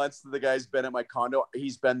 5 months that the guy's been at my condo,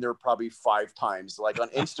 he's been there probably 5 times. Like on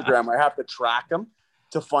Instagram, I have to track him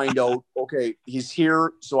to find out, okay, he's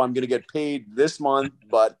here, so I'm going to get paid this month,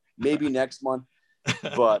 but maybe next month.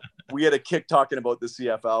 But we had a kick talking about the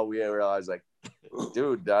CFL. We realized, like,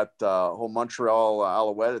 dude, that whole Montreal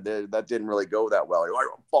Alouette, that didn't really go that well. You're like,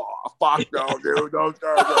 oh, fuck no, dude. Those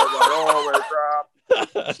guys are like, holy crap.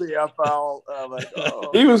 CFL. Like,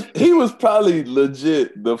 oh. He was probably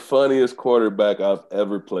legit the funniest quarterback I've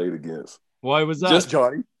ever played against. Why was that? Just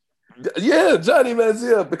Johnny? Yeah, Johnny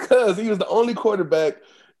Manziel, because he was the only quarterback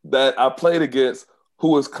that I played against who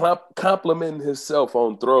was complimenting himself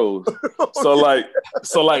on throws. So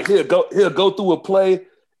like he'll go through a play,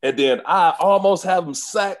 and then I almost have him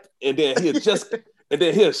sacked, and then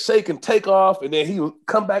he'll shake and take off, and then he'll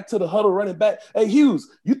come back to the huddle running back. Hey, Hughes,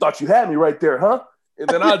 you thought you had me right there, huh? And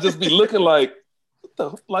then I'll just be looking like,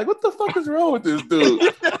 what the fuck is wrong with this dude?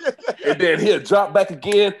 And then he'll drop back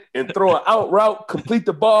again and throw an out route, complete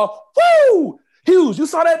the ball. Woo! Hughes, you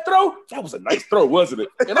saw that throw? That was a nice throw, wasn't it?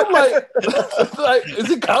 And I'm like, is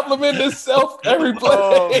he complimenting himself every play?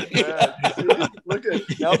 Oh, man. See, look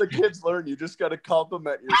at now the kids learn. You just got to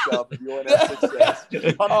compliment yourself if you want to have success.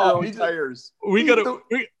 Pump your own tires. We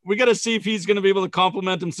gotta see if he's gonna be able to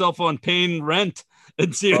compliment himself on paying rent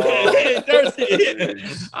and see. Hey, Darcy,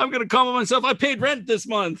 I'm gonna compliment myself. I paid rent this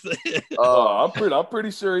month. I'm pretty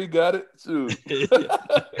sure he got it too.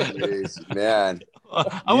 Jeez, man.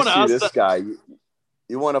 I want to ask this guy.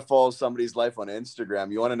 You want to follow somebody's life on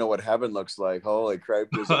Instagram. You want to know what heaven looks like. Holy crap.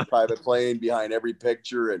 There's a private plane behind every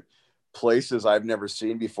picture and places I've never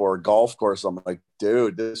seen before. Golf course. I'm like,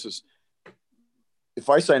 dude, this is, if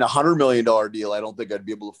I sign $100 million deal, I don't think I'd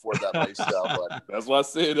be able to afford that lifestyle. But that's why I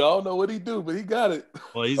said, I don't know what he do, but he got it.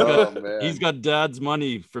 Well, he's got dad's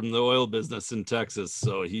money from the oil business in Texas.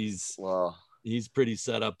 So he's pretty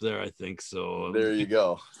set up there, I think. So there you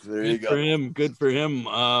go. Good for him.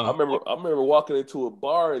 I remember walking into a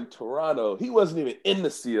bar in Toronto. He wasn't even in the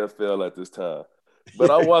CFL at this time, but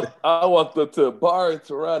I walked up to a bar in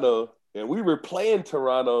Toronto, and we were playing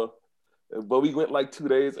Toronto, but we went like 2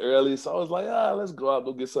 days early. So I was like, let's go out,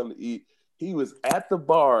 go get something to eat. He was at the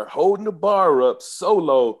bar, holding the bar up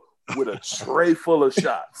solo with a tray full of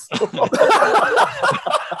shots.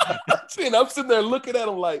 And I'm sitting there looking at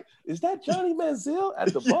him like, is that Johnny Manziel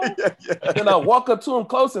at the bar? Yeah. And I walk up to him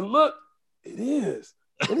close and look, it is.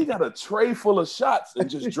 And he got a tray full of shots and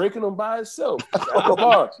just drinking them by himself at the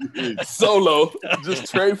bar. Solo,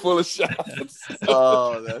 just tray full of shots.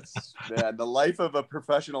 Oh, that's, man, the life of a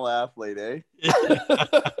professional athlete, eh?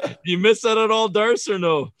 You miss that at all, Darce, or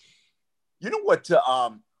no? You know what,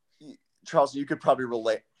 Charles, you could probably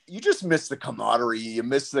relate. You just miss the camaraderie. You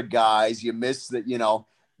miss the guys. You miss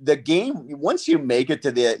the game. Once you make it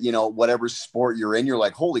to the, whatever sport you're in, you're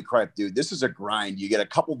like, holy crap, dude, this is a grind. You get a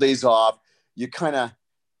couple days off. You kind of,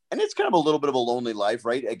 and it's kind of a little bit of a lonely life,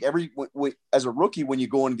 right? Like as a rookie, when you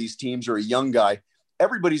go into these teams or a young guy,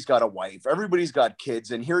 everybody's got a wife, everybody's got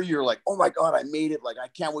kids. And here you're like, oh my God, I made it. Like, I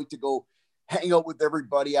can't wait to go hang out with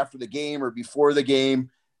everybody after the game or before the game.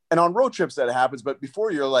 And on road trips that happens, but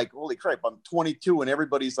before you're like, holy crap, I'm 22 and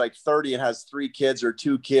everybody's like 30 and has 3 kids or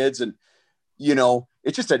 2 kids. And,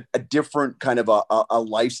 it's just a different kind of a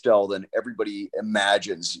lifestyle than everybody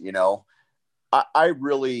imagines, I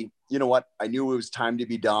really, you know what? I knew it was time to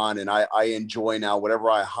be done. And I enjoy now,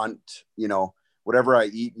 whatever I hunt, whatever I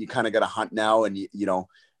eat, you kind of got to hunt now. And,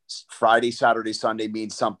 Friday, Saturday, Sunday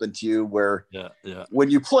means something to you where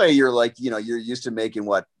when you play, you're like, you're used to making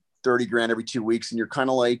 $30,000 every 2 weeks. And you're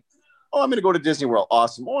kind of like, oh, I'm going to go to Disney World.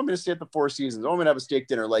 Awesome. Oh, I'm going to stay at the Four Seasons. Oh, I'm going to have a steak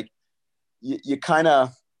dinner. Like you kind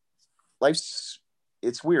of,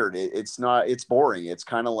 it's weird. It's boring. It's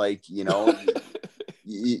kind of like, you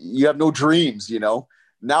have no dreams,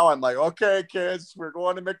 Now I'm like, okay, kids, we're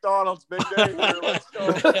going to McDonald's. Big day here. Let's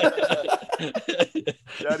go.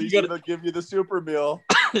 Daddy's going to give you the super meal.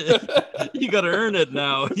 You got to earn it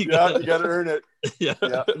now. You got to earn it. Yeah.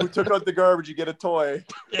 Who took out the garbage? You get a toy.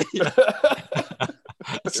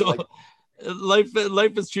 So life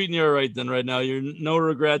is treating you all right then right now. You're no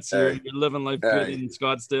regrets. You're living life good in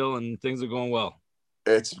Scottsdale and things are going well.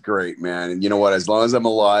 It's great, man. And you know what? As long as I'm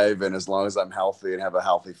alive and as long as I'm healthy and have a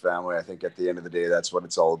healthy family, I think at the end of the day, that's what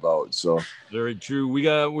it's all about. So very true.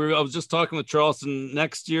 I was just talking with Charleston.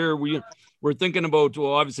 Next year, we're thinking about,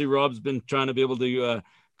 well, obviously Rob's been trying to be able to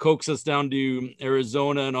coax us down to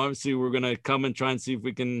Arizona. And obviously we're going to come and try and see if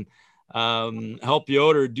we can help you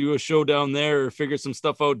out or do a show down there or figure some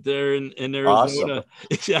stuff out there in Arizona.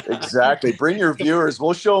 Awesome. Yeah. Exactly. Bring your viewers.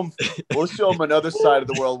 We'll show them another side of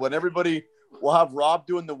the world. When everybody we'll have Rob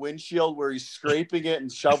doing the windshield where he's scraping it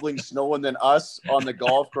and shoveling snow, and then us on the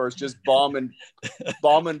golf course just bombing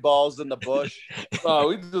balls in the bush.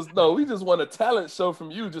 We just want a talent show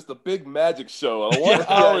from you, just a big magic show, a 1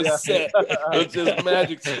 hour set of just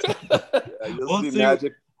magic. You'll see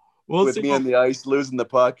magic with me on the ice losing the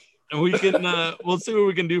puck. And we can we'll see what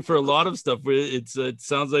we can do for a lot of stuff. It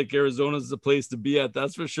sounds like Arizona's the place to be at,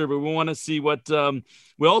 that's for sure. But we want to see what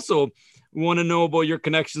we also want to know about your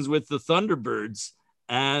connections with the Thunderbirds.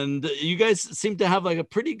 And you guys seem to have like a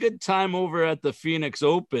pretty good time over at the Phoenix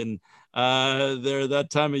Open there that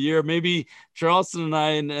time of year. Maybe Charleston and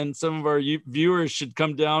I and some of our viewers should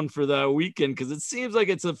come down for that weekend, because it seems like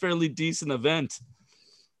it's a fairly decent event.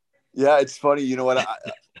 Yeah, it's funny. You know what?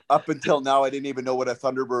 Up until now, I didn't even know what a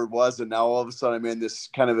Thunderbird was, and now all of a sudden I'm in this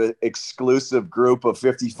kind of an exclusive group of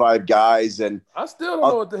 55 guys, and I still don't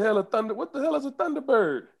know what the hell is a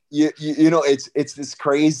Thunderbird? You know, it's this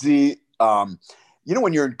crazy. You know,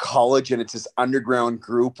 when you're in college and it's this underground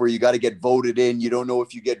group where you got to get voted in, you don't know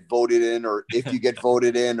if you get voted in or if you get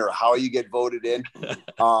voted in or how you get voted in.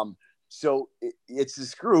 So it's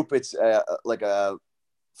this group. It's like a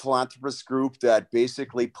philanthropist group that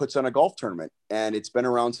basically puts on a golf tournament, and it's been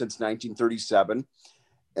around since 1937.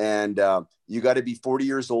 And you got to be 40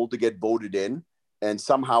 years old to get voted in. And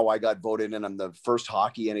somehow I got voted in. I'm the first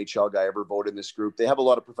hockey NHL guy ever voted in this group. They have a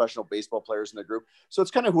lot of professional baseball players in the group. So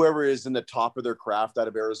it's kind of whoever is in the top of their craft out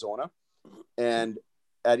of Arizona. And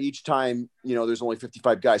at each time, you know, there's only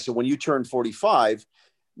 55 guys. So when you turn 45,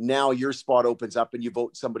 now your spot opens up and you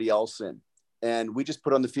vote somebody else in. And we just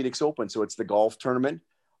put on the Phoenix Open. So it's the golf tournament.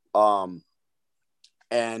 And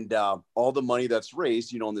all the money that's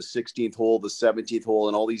raised, you know, in the 16th hole, the 17th hole,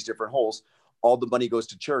 and all these different holes, all the money goes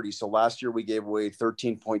to charity. So last year we gave away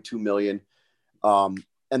 13.2 million.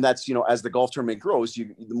 And that's, you know, as the golf tournament grows,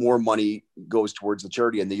 the more money goes towards the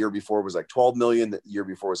charity. And the year before was like 12 million. The year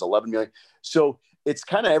before was 11 million. So it's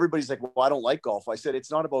kind of, everybody's like, well, I don't like golf. I said,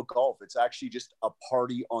 it's not about golf. It's actually just a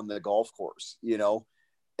party on the golf course, you know?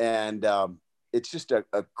 And it's just a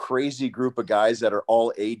crazy group of guys that are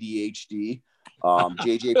all ADHD.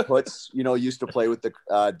 JJ Putz, you know, used to play with the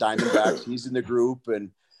Diamondbacks. He's in the group.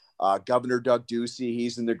 And Governor Doug Ducey,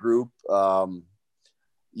 he's in the group.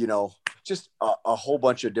 You know, just a whole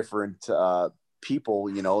bunch of different people,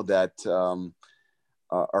 you know, that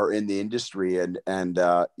are in the industry. And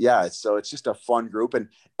yeah, so it's just a fun group. And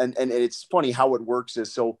it's funny how it works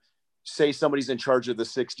is, so say somebody's in charge of the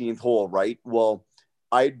 16th hole, right? Well,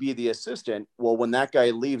 I'd be the assistant. Well, when that guy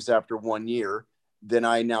leaves after 1 year, then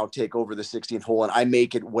I now take over the 16th hole and I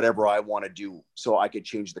make it whatever I want to do. So I could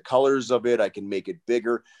change the colors of it. I can make it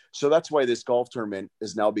bigger. So that's why this golf tournament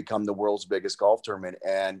has now become the world's biggest golf tournament.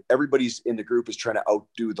 And everybody's in the group is trying to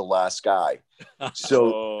outdo the last guy.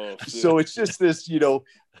 So, so it's just this, you know,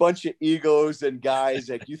 bunch of egos and guys,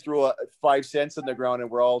 like you throw 5 cents on the ground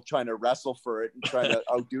and we're all trying to wrestle for it and trying to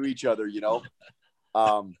outdo each other, you know?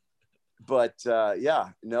 But yeah,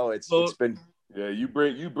 no, it's been. Yeah, you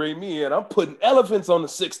bring me in. I'm putting elephants on the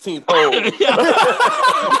 16th hole.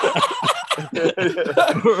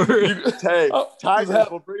 Hey, Tiger,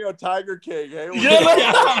 we'll bring out Tiger King. Hey,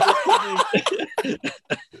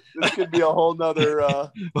 this could be a whole nother.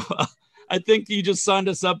 I think you just signed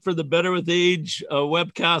us up for the Better with Age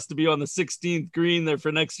webcast to be on the 16th green there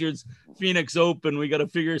for next year's Phoenix Open. We got to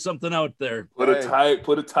figure something out there. Put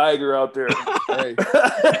a tiger out there. Hey,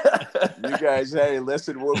 you guys. Hey,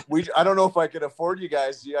 listen. I don't know if I can afford you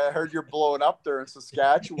guys. Yeah, I heard you're blowing up there in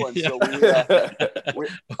Saskatchewan, so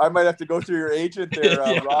I might have to go through your agent there,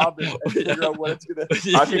 Rob, and figure out what it's gonna.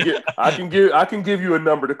 I can give you a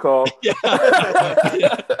number to call. Yeah.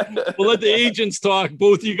 We'll let the agents talk.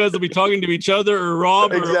 Both of you guys will be talking to each other, or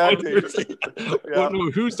Rob, exactly. Don't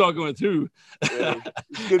know who's talking with who. Yeah.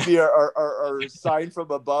 This could be our sign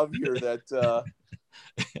from above here that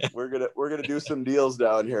we're gonna do some deals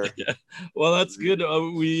down here. Yeah. Well, that's good.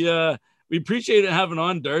 We appreciate having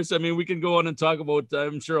on Darce. I mean, we can go on and talk about,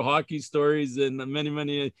 I'm sure, hockey stories and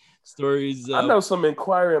many stories. I know some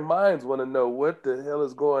inquiring minds want to know what the hell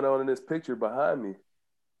is going on in this picture behind me.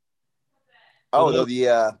 Oh,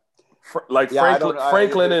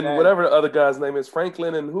 Franklin and whatever the other guy's name is.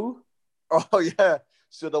 Franklin and who? Oh yeah.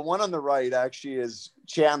 So the one on the right actually is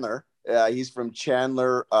Chandler. He's from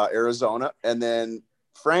Chandler, Arizona, and then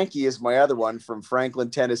Frankie is my other one from Franklin,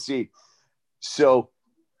 Tennessee. So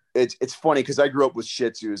it's funny because I grew up with Shih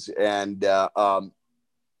Tzus, and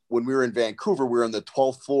when we were in Vancouver, we were on the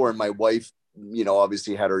 12th floor, and my wife, you know,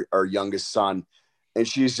 obviously had our youngest son, and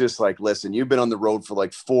she's just like, "Listen, you've been on the road for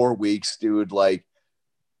like 4 weeks, dude. Like,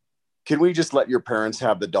 can we just let your parents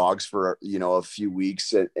have the dogs for, you know, a few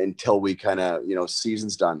weeks until we kind of, you know,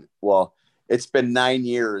 season's done?" Well, it's been 9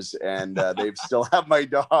 years, and they still have my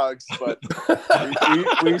dogs. But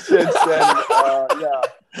we since then,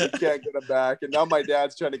 we can't get them back. And now my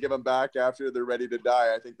dad's trying to give them back after they're ready to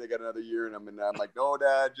die. I think they got another year in them. And I'm like, no,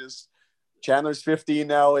 Dad, just Chandler's 15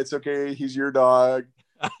 now. It's okay. He's your dog.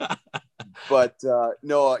 But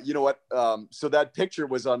no, you know what? So that picture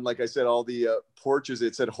was on, like I said, all the porches.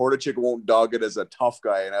 It said Hordichuk won't dog it as a tough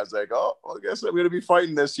guy. And I was like, oh, well, I guess I'm going to be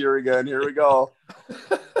fighting this year again. Here we go.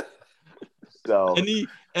 So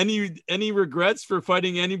any regrets for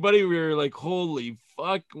fighting anybody? We were like, holy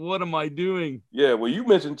fuck, what am I doing? Yeah, when you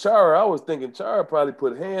mentioned Chara, I was thinking Chara probably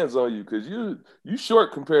put hands on you because you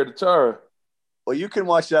short compared to Chara. Well, you can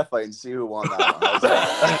watch that fight and see who won that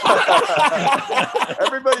one.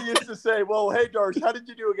 Everybody used to say, well, hey, Darks, how did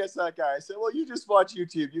you do against that guy? I said, well, you just watch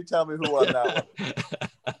YouTube. You tell me who won that one.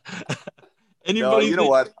 Anybody, no, you know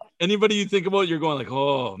what? Anybody you think about, you're going like,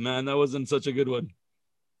 oh, man, that wasn't such a good one.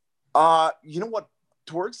 You know what?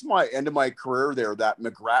 Towards my end of my career there, that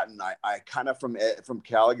McGrattan, I kind of from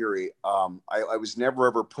Calgary, I was never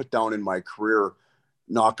ever put down in my career,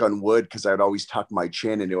 knock on wood, because I'd always tuck my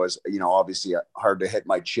chin, and it was, obviously hard to hit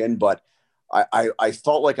my chin, but I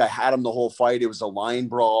felt like I had him the whole fight. It was a line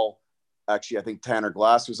brawl. Actually, I think Tanner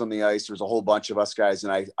Glass was on the ice. There was a whole bunch of us guys,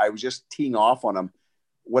 and I was just teeing off on him.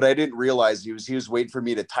 What I didn't realize, he was waiting for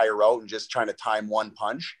me to tire out and just trying to time one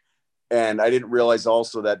punch. And I didn't realize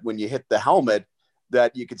also that when you hit the helmet,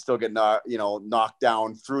 that you could still get knocked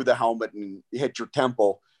down through the helmet and hit your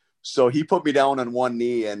temple. So he put me down on one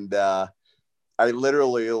knee, and I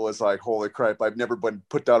literally was like, holy crap, I've never been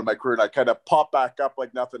put down in my career. And I kind of popped back up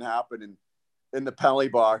like nothing happened. And in the penalty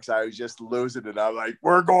box, I was just losing it. I'm like,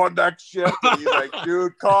 we're going next shift. And he's like,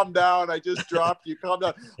 dude, calm down. I just dropped you. Calm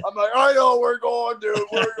down. I'm like, I know we're going, dude.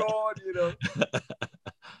 We're going,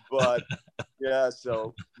 But yeah,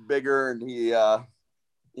 so bigger, and he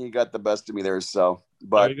got the best of me there. So,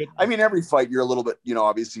 but I mean, every fight you're a little bit,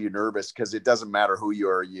 obviously you're nervous because it doesn't matter who you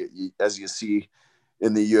are. You as you see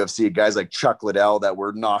in the UFC, guys like Chuck Liddell that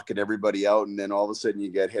were knocking everybody out, and then all of a sudden you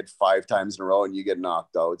get hit 5 times in a row and you get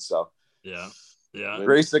knocked out. So yeah.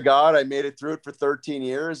 Grace of God, I made it through it for 13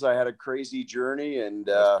 years. I had a crazy journey, and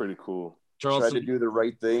that's pretty cool. Tried to do the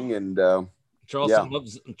right thing, and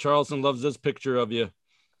Charleston loves this picture of you.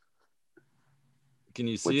 Can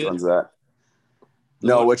you see which it? One's that?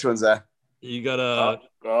 No, which one's that? You got a.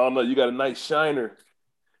 Oh no, you got a nice shiner.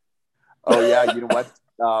 Oh yeah, you know what?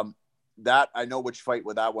 That I know which fight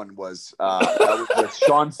with that one was. That was with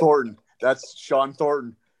Sean Thornton. That's Sean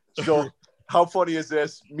Thornton. So how funny is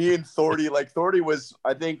this? Me and Thordy, like Thordy was,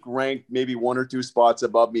 I think, ranked maybe 1 or 2 spots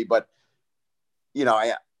above me, but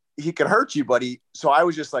he could hurt you, buddy. So I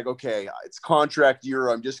was just like, okay, it's contract year.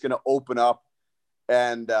 I'm just gonna open up,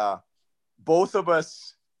 and both of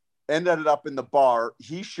us ended up in the bar.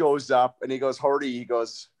 He shows up and he goes, Horty, he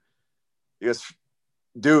goes,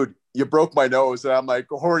 dude, you broke my nose. And I'm like,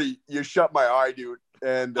 Horty, you shut my eye, dude.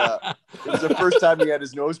 And it was the first time he had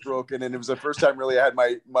his nose broken, and it was the first time really I had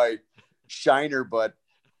my shiner, but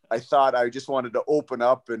I thought I just wanted to open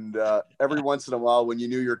up, and every once in a while when you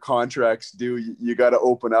knew your contracts due, you got to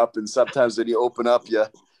open up, and sometimes when you open up,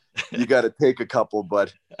 you got to take a couple,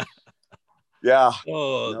 but yeah,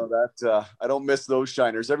 that I don't miss those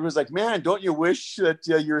shiners. Everyone's like, man, don't you wish that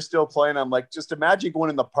you were still playing? I'm like, just imagine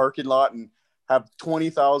going in the parking lot and have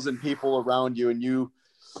 20,000 people around you, and you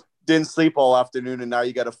didn't sleep all afternoon, and now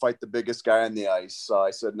you got to fight the biggest guy on the ice. So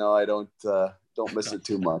I said, no, I don't miss it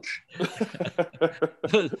too much.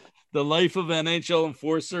 The life of NHL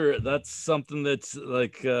enforcer, that's something that's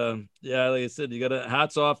like, like I said, you got to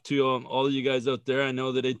hats off to all of you guys out there. I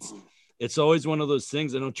know that it's always one of those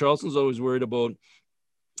things. I know Charleston's always worried about,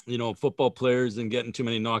 football players and getting too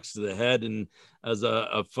many knocks to the head. And as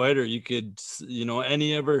a fighter, you could, you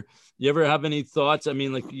ever have any thoughts? I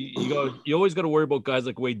mean, like you always got to worry about guys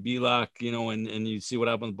like Wade Belak, and you see what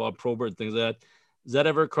happened with Bob Probert, things like that. Does that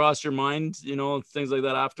ever cross your mind, things like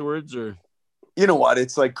that afterwards, or? You know what?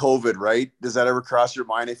 It's like COVID, right? Does that ever cross your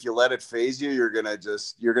mind? If you let it phase you, you're going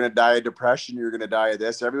to die of depression. You're going to die of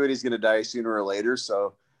this. Everybody's going to die sooner or later.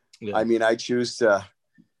 So, yeah. I mean, I choose to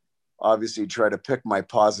obviously try to pick my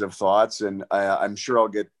positive thoughts, and I'm sure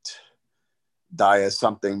I'll die of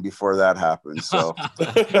something before that happens. So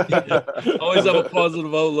always have a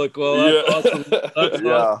positive outlook. Well, that's awesome. That's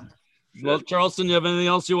awesome. Well, Charleston, you have anything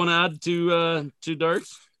else you want to add to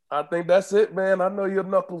Darts? I think that's it, man. I know your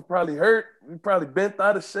knuckles probably hurt. You probably bent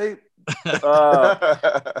out of shape.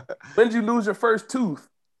 When did you lose your first tooth?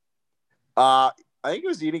 I think it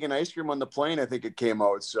was eating an ice cream on the plane. I think it came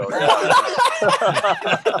out. So yeah.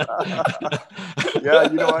 Yeah,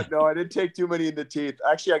 you know what? No, I didn't take too many in the teeth.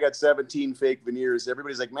 Actually, I got 17 fake veneers.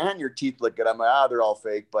 Everybody's like, man, your teeth look good. I'm like, they're all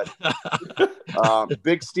fake. But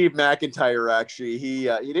big Steve McIntyre, actually, he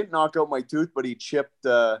didn't knock out my tooth, but he chipped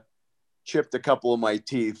a couple of my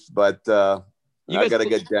teeth. But I got a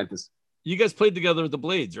good dentist. You guys played together with the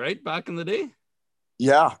Blades, right? Back in the day?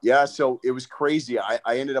 Yeah. So it was crazy. I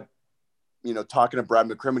ended up, talking to Brad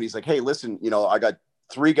McCrimmon. He's like, hey, listen, I got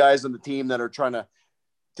 3 guys on the team that are trying to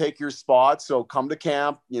take your spot. So come to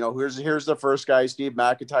camp. Here's the first guy, Steve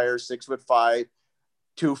McIntyre, 6'5",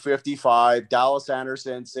 255, Dallas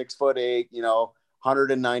Anderson, 6'8",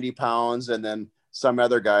 190 pounds. And then some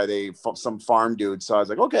other guy, some farm dude. So I was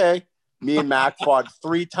like, okay. Me and Mac fought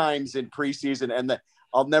 3 times in preseason. And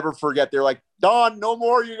I'll never forget. They're like, Don, no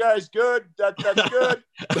more, you guys. Good. That's good.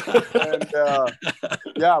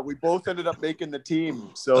 And we both ended up making the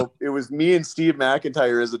team. So it was me and Steve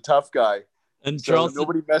McIntyre as a tough guy. And so Charleston,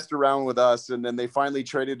 nobody messed around with us. And then they finally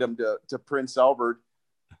traded him to Prince Albert,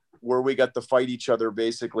 where we got to fight each other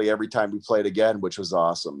basically every time we played again, which was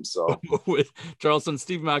awesome. So with Charleston,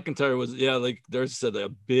 Steve McIntyre was, like there's said, a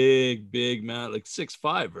big man, like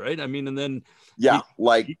 6'5", right? I mean, and then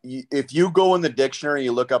if you go in the dictionary,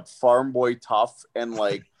 you look up farm boy tough, and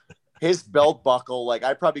like his belt buckle, like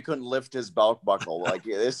I probably couldn't lift his belt buckle. Like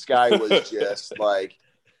this guy was just like,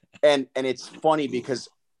 and it's funny because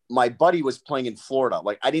my buddy was playing in Florida.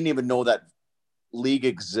 Like I didn't even know that league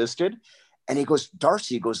existed. And he goes,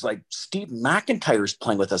 Darcy, like, Steve McIntyre's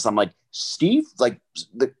playing with us. I'm like, Steve? Like,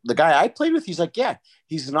 the guy I played with? He's like, yeah,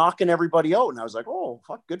 he's knocking everybody out. And I was like, oh,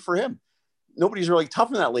 fuck, good for him. Nobody's really tough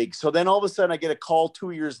in that league. So then all of a sudden I get a call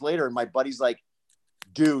 2 years later, and my buddy's like,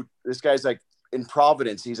 dude, this guy's like in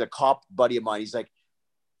Providence. He's a cop buddy of mine. He's like,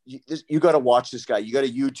 you got to watch this guy. You got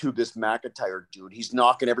to YouTube this McIntyre dude. He's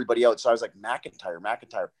knocking everybody out. So I was like,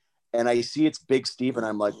 McIntyre. And I see it's Big Steve, and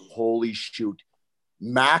I'm like, holy shoot.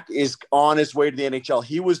 Mac is on his way to the NHL.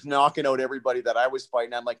 He was knocking out everybody that I was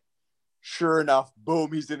fighting. I'm like, sure enough,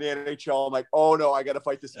 boom, he's in the NHL. I'm like, oh no, I got to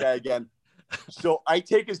fight this guy again. So I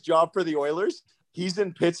take his job for the Oilers. He's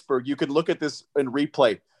in Pittsburgh. You can look at this in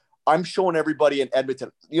replay. I'm showing everybody in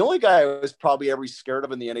Edmonton. The only guy I was probably ever scared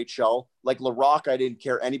of in the NHL, like Larocque, I didn't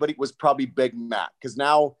care. Anybody was probably Big Mac, because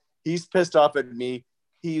now he's pissed off at me.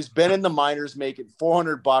 He's been in the minors making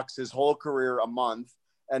 $400 his whole career a month.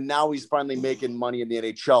 And now he's finally making money in the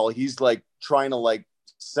NHL. He's like trying to like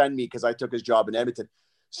send me because I took his job in Edmonton.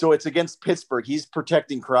 So it's against Pittsburgh. He's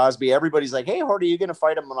protecting Crosby. Everybody's like, hey, Horty, are you going to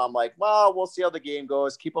fight him? And I'm like, well, we'll see how the game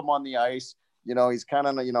goes. Keep him on the ice. He's kind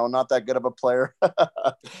of, not that good of a player.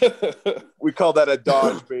 We call that a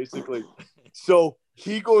dodge, basically. So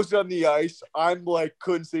he goes on the ice. I'm like,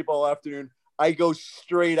 couldn't sleep all afternoon. I go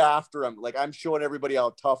straight after him. Like, I'm showing everybody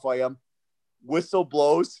how tough I am. Whistle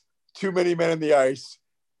blows. Too many men in the ice.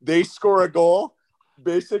 They score a goal.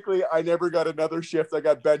 Basically, I never got another shift. I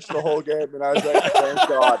got benched the whole game, and I was like, thank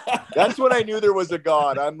God. That's when I knew there was a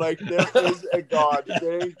God. I'm like, there is a God.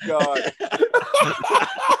 Thank God.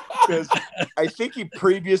 Because I think he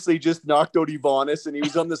previously just knocked out Ivanis, and he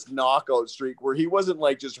was on this knockout streak where he wasn't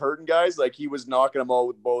like just hurting guys. Like he was knocking them out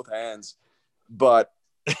with both hands. But,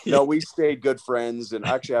 we stayed good friends, and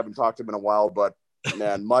actually I haven't talked to him in a while, but,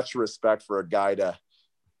 man, much respect for a guy to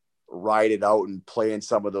ride it out and play in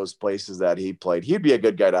some of those places that he played. He'd be a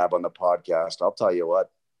good guy to have on the podcast. I'll tell you what.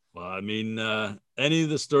 Well, I mean, any of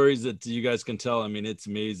the stories that you guys can tell, I mean, it's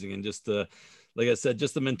amazing. And just like I said,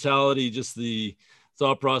 just the mentality, just the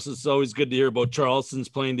thought process. It's always good to hear about Charleston's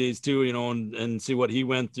playing days too, and see what he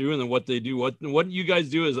went through and then what they do. What you guys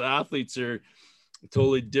do as athletes are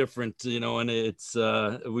totally different, and it's,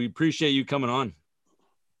 we appreciate you coming on.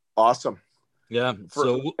 Awesome. Yeah.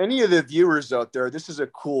 For any of the viewers out there, this is a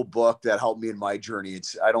cool book that helped me in my journey.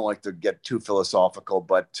 I don't like to get too philosophical,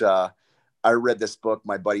 but I read this book.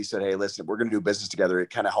 My buddy said, hey, listen, we're going to do business together. It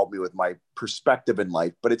kind of helped me with my perspective in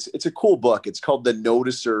life, but it's a cool book. It's called The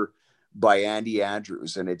Noticer by Andy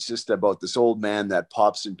Andrews. And it's just about this old man that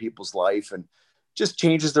pops in people's life and just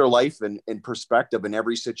changes their life in perspective in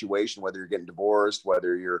every situation, whether you're getting divorced,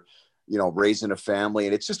 whether you're, raising a family.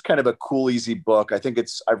 And it's just kind of a cool, easy book. I think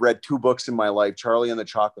I've read 2 books in my life, Charlie and the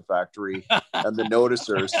Chocolate Factory and The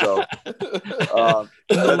Noticer. So,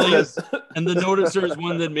 and The Noticer is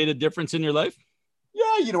one that made a difference in your life.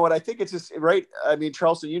 Yeah. You know what? I think it's just right. I mean,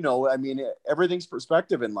 Charleston, everything's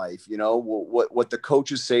perspective in life, what the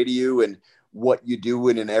coaches say to you and what you do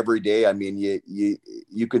in an everyday. I mean,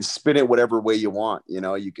 you can spin it whatever way you want,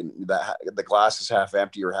 you can, the glass is half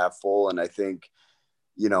empty or half full. And I think,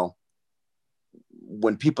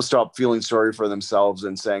 when people stop feeling sorry for themselves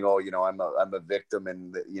and saying, oh, I'm a victim,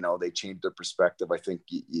 and they change their perspective, I think,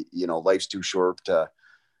 life's too short to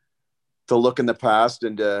look in the past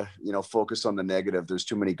and focus on the negative. There's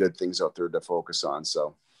too many good things out there to focus on.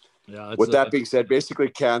 So yeah. With that being said, basically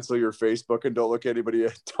cancel your Facebook and don't look at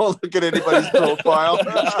anybody's profile.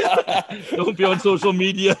 Don't be on social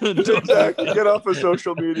media. Exactly. Get off of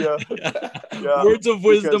social media. Yeah. Words of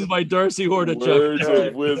wisdom by Darcy Hordachuk. Words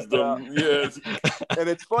of wisdom. Yes. And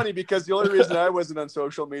it's funny because the only reason I wasn't on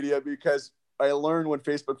social media because I learned when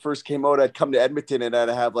Facebook first came out, I'd come to Edmonton and I'd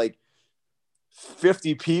have like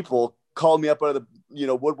 50 people call me up out of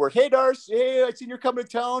the woodwork. Hey, Darcy, hey, I seen you're coming to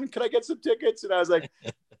town. Can I get some tickets? And I was like,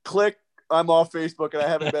 click, I'm off Facebook, and I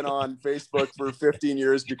haven't been on Facebook for 15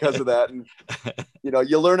 years because of that. And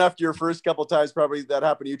you learn after your first couple of times, probably that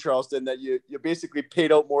happened to you, Charleston, that you basically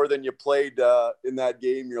paid out more than you played in that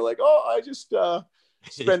game. You're like, oh, I just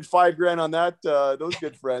spent $5,000 on that. Those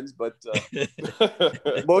good friends, but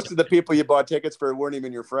most of the people you bought tickets for weren't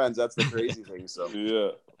even your friends. That's the crazy thing. So yeah.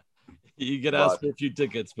 You get asked for a few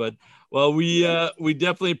tickets, but we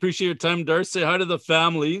definitely appreciate your time, Darcy. Hi to the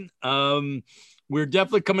family. We're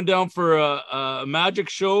definitely coming down for a magic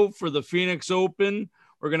show for the Phoenix Open.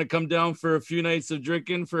 We're going to come down for a few nights of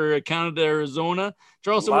drinking for Canada, Arizona.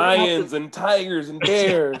 Charleston, Lions and tigers and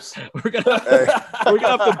bears. we're gonna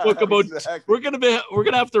have to book about. Exactly. We're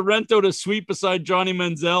gonna have to rent out a suite beside Johnny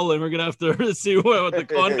Manziel, and we're gonna have to see what the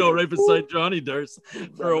condo right beside Johnny Does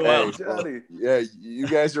for a while. Johnny. Yeah, you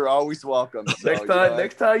guys are always welcome. So,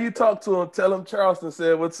 next time you talk to him, tell him Charleston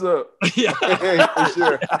said, "What's up?" Yeah, for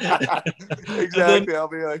sure. Exactly. I'll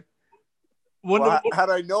be like.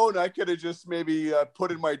 Had I known, I could have just maybe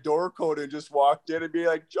put in my door code and just walked in and be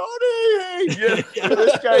like, Johnny, hey,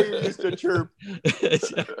 this guy used to chirp.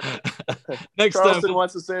 Next Charleston time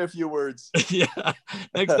wants to say a few words. Yeah,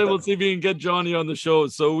 next time we'll see if we can get Johnny on the show.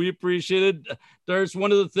 So we appreciate it. There's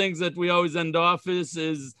one of the things that we always end off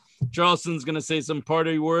is Charleston's going to say some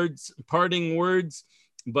parting words,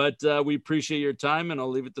 but we appreciate your time, and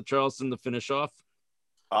I'll leave it to Charleston to finish off.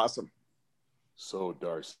 Awesome. So,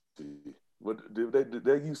 Darcy. What did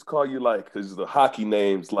they used to call you like? Because the hockey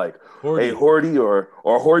names like Horty. Hey Horty or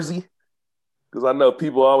Horsey. Because I know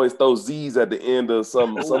people always throw Z's at the end of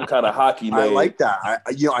some kind of hockey name. I like that.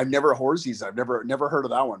 I've never Horsies. I've never heard of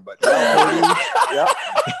that one. But yeah.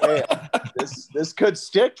 Hey, this could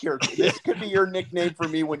stick here. This could be your nickname for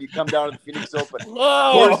me when you come down to the Phoenix Open.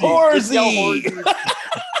 Oh, Horsey.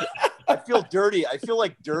 I feel dirty. I feel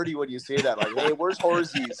like dirty when you say that. Like, hey, where's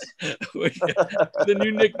Horsies? The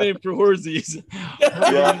new nickname for Horsies.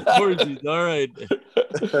 Yeah. Horsies. All right.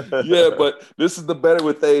 Yeah, but this is the Better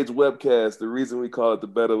with Age webcast. The reason we call it the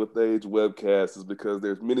Better with Age webcast is because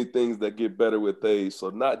there's many things that get better with age. So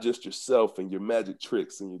not just yourself and your magic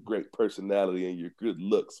tricks and your great personality and your good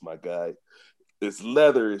looks, my guy. It's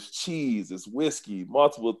leather, it's cheese, it's whiskey,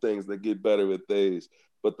 multiple things that get better with age.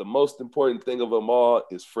 But the most important thing of them all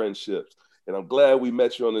is friendships. And I'm glad we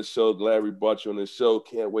met you on this show. Glad we brought you on this show.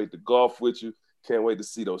 Can't wait to golf with you. Can't wait to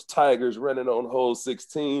see those Tigers running on hole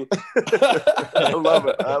 16. I love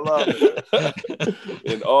it.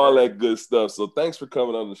 And all that good stuff. So thanks for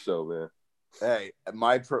coming on the show, man. Hey,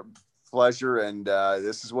 my pleasure. And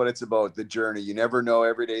this is what it's about, the journey. You never know.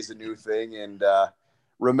 Every day's a new thing. And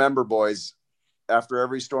remember, boys, after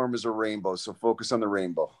every storm is a rainbow. So focus on the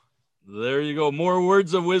rainbow. There you go. More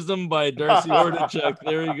words of wisdom by Darcy Hordachuk.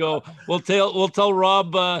 There you go. We'll tell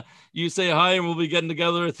Rob you say hi, and we'll be getting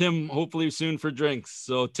together with him hopefully soon for drinks.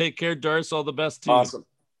 So take care, Darcy. All the best to you. Awesome.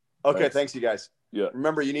 Okay, thanks you guys. Yeah.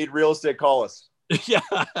 Remember, you need real estate. Call us. Yeah.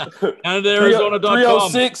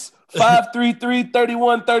 CanadaArizona.com.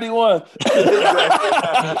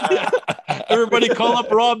 306-533-3131. Everybody call up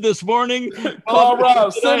Rob this morning. Call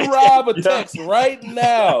Rob. Send Rob a text right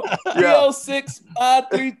now.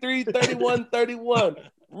 306-533-3131.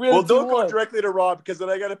 Well, don't go directly to Rob because then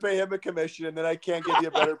I got to pay him a commission and then I can't give you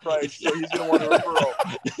a better price. So he's going to want a referral.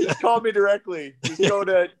 Just call me directly. Just go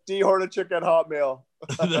to dhordachuk at Hotmail.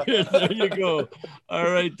 There you go. All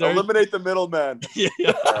right. Darcy. Eliminate the middleman.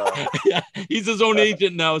 Yeah. He's his own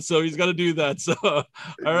agent now, so he's got to do that. So, all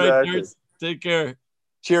right, Darcy, take care.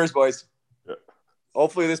 Cheers, boys.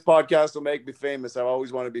 Hopefully this podcast will make me famous. I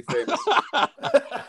always want to be famous.